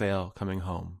Setting Sail Coming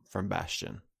Home from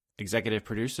Bastion. Executive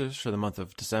producers for the month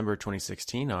of December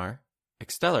 2016 are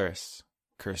Extellaris,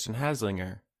 Kirsten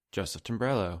Haslinger, Joseph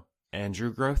Timbrello,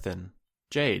 Andrew Grothin,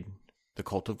 Jade, The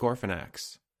Cult of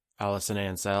Gorfanax, Allison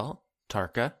Ansell,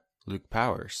 Tarka, Luke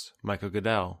Powers, Michael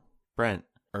Goodell, Brent,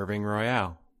 Irving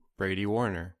Royale, Brady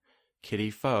Warner,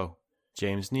 Kitty Foe,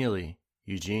 James Neely,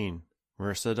 Eugene,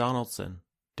 Marissa Donaldson,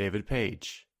 David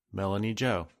Page, Melanie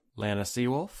Joe, Lana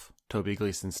Seawolf, Toby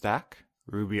Gleason Stack,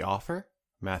 Ruby Offer,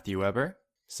 Matthew Weber,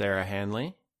 Sarah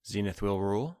Hanley, Zenith Will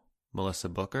Rule, Melissa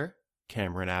Booker,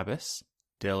 Cameron Abbas,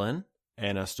 Dylan,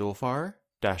 Anna Stuhlfarer,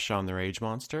 Dashon the Rage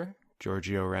Monster,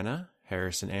 Giorgio Renna,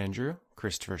 Harrison Andrew,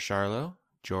 Christopher Charlo,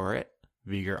 Jorit,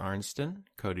 Viger Arnston,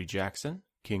 Cody Jackson,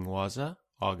 King Waza,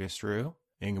 August Rue,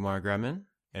 Ingmar Gremmen,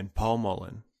 and Paul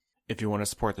Mullen. If you want to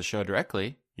support the show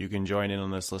directly, you can join in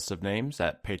on this list of names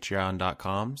at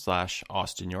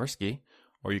patreon.com/Austin Yorsky,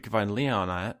 or you can find Leon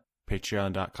at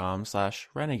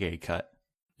patreon.com/RenegadeCut.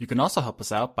 You can also help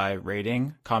us out by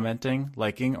rating, commenting,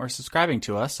 liking, or subscribing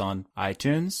to us on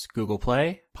iTunes, Google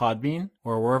Play, Podbean,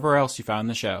 or wherever else you found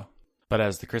the show. But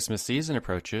as the Christmas season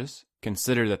approaches,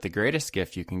 consider that the greatest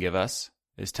gift you can give us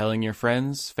is telling your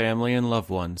friends, family, and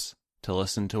loved ones to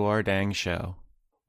listen to our dang show.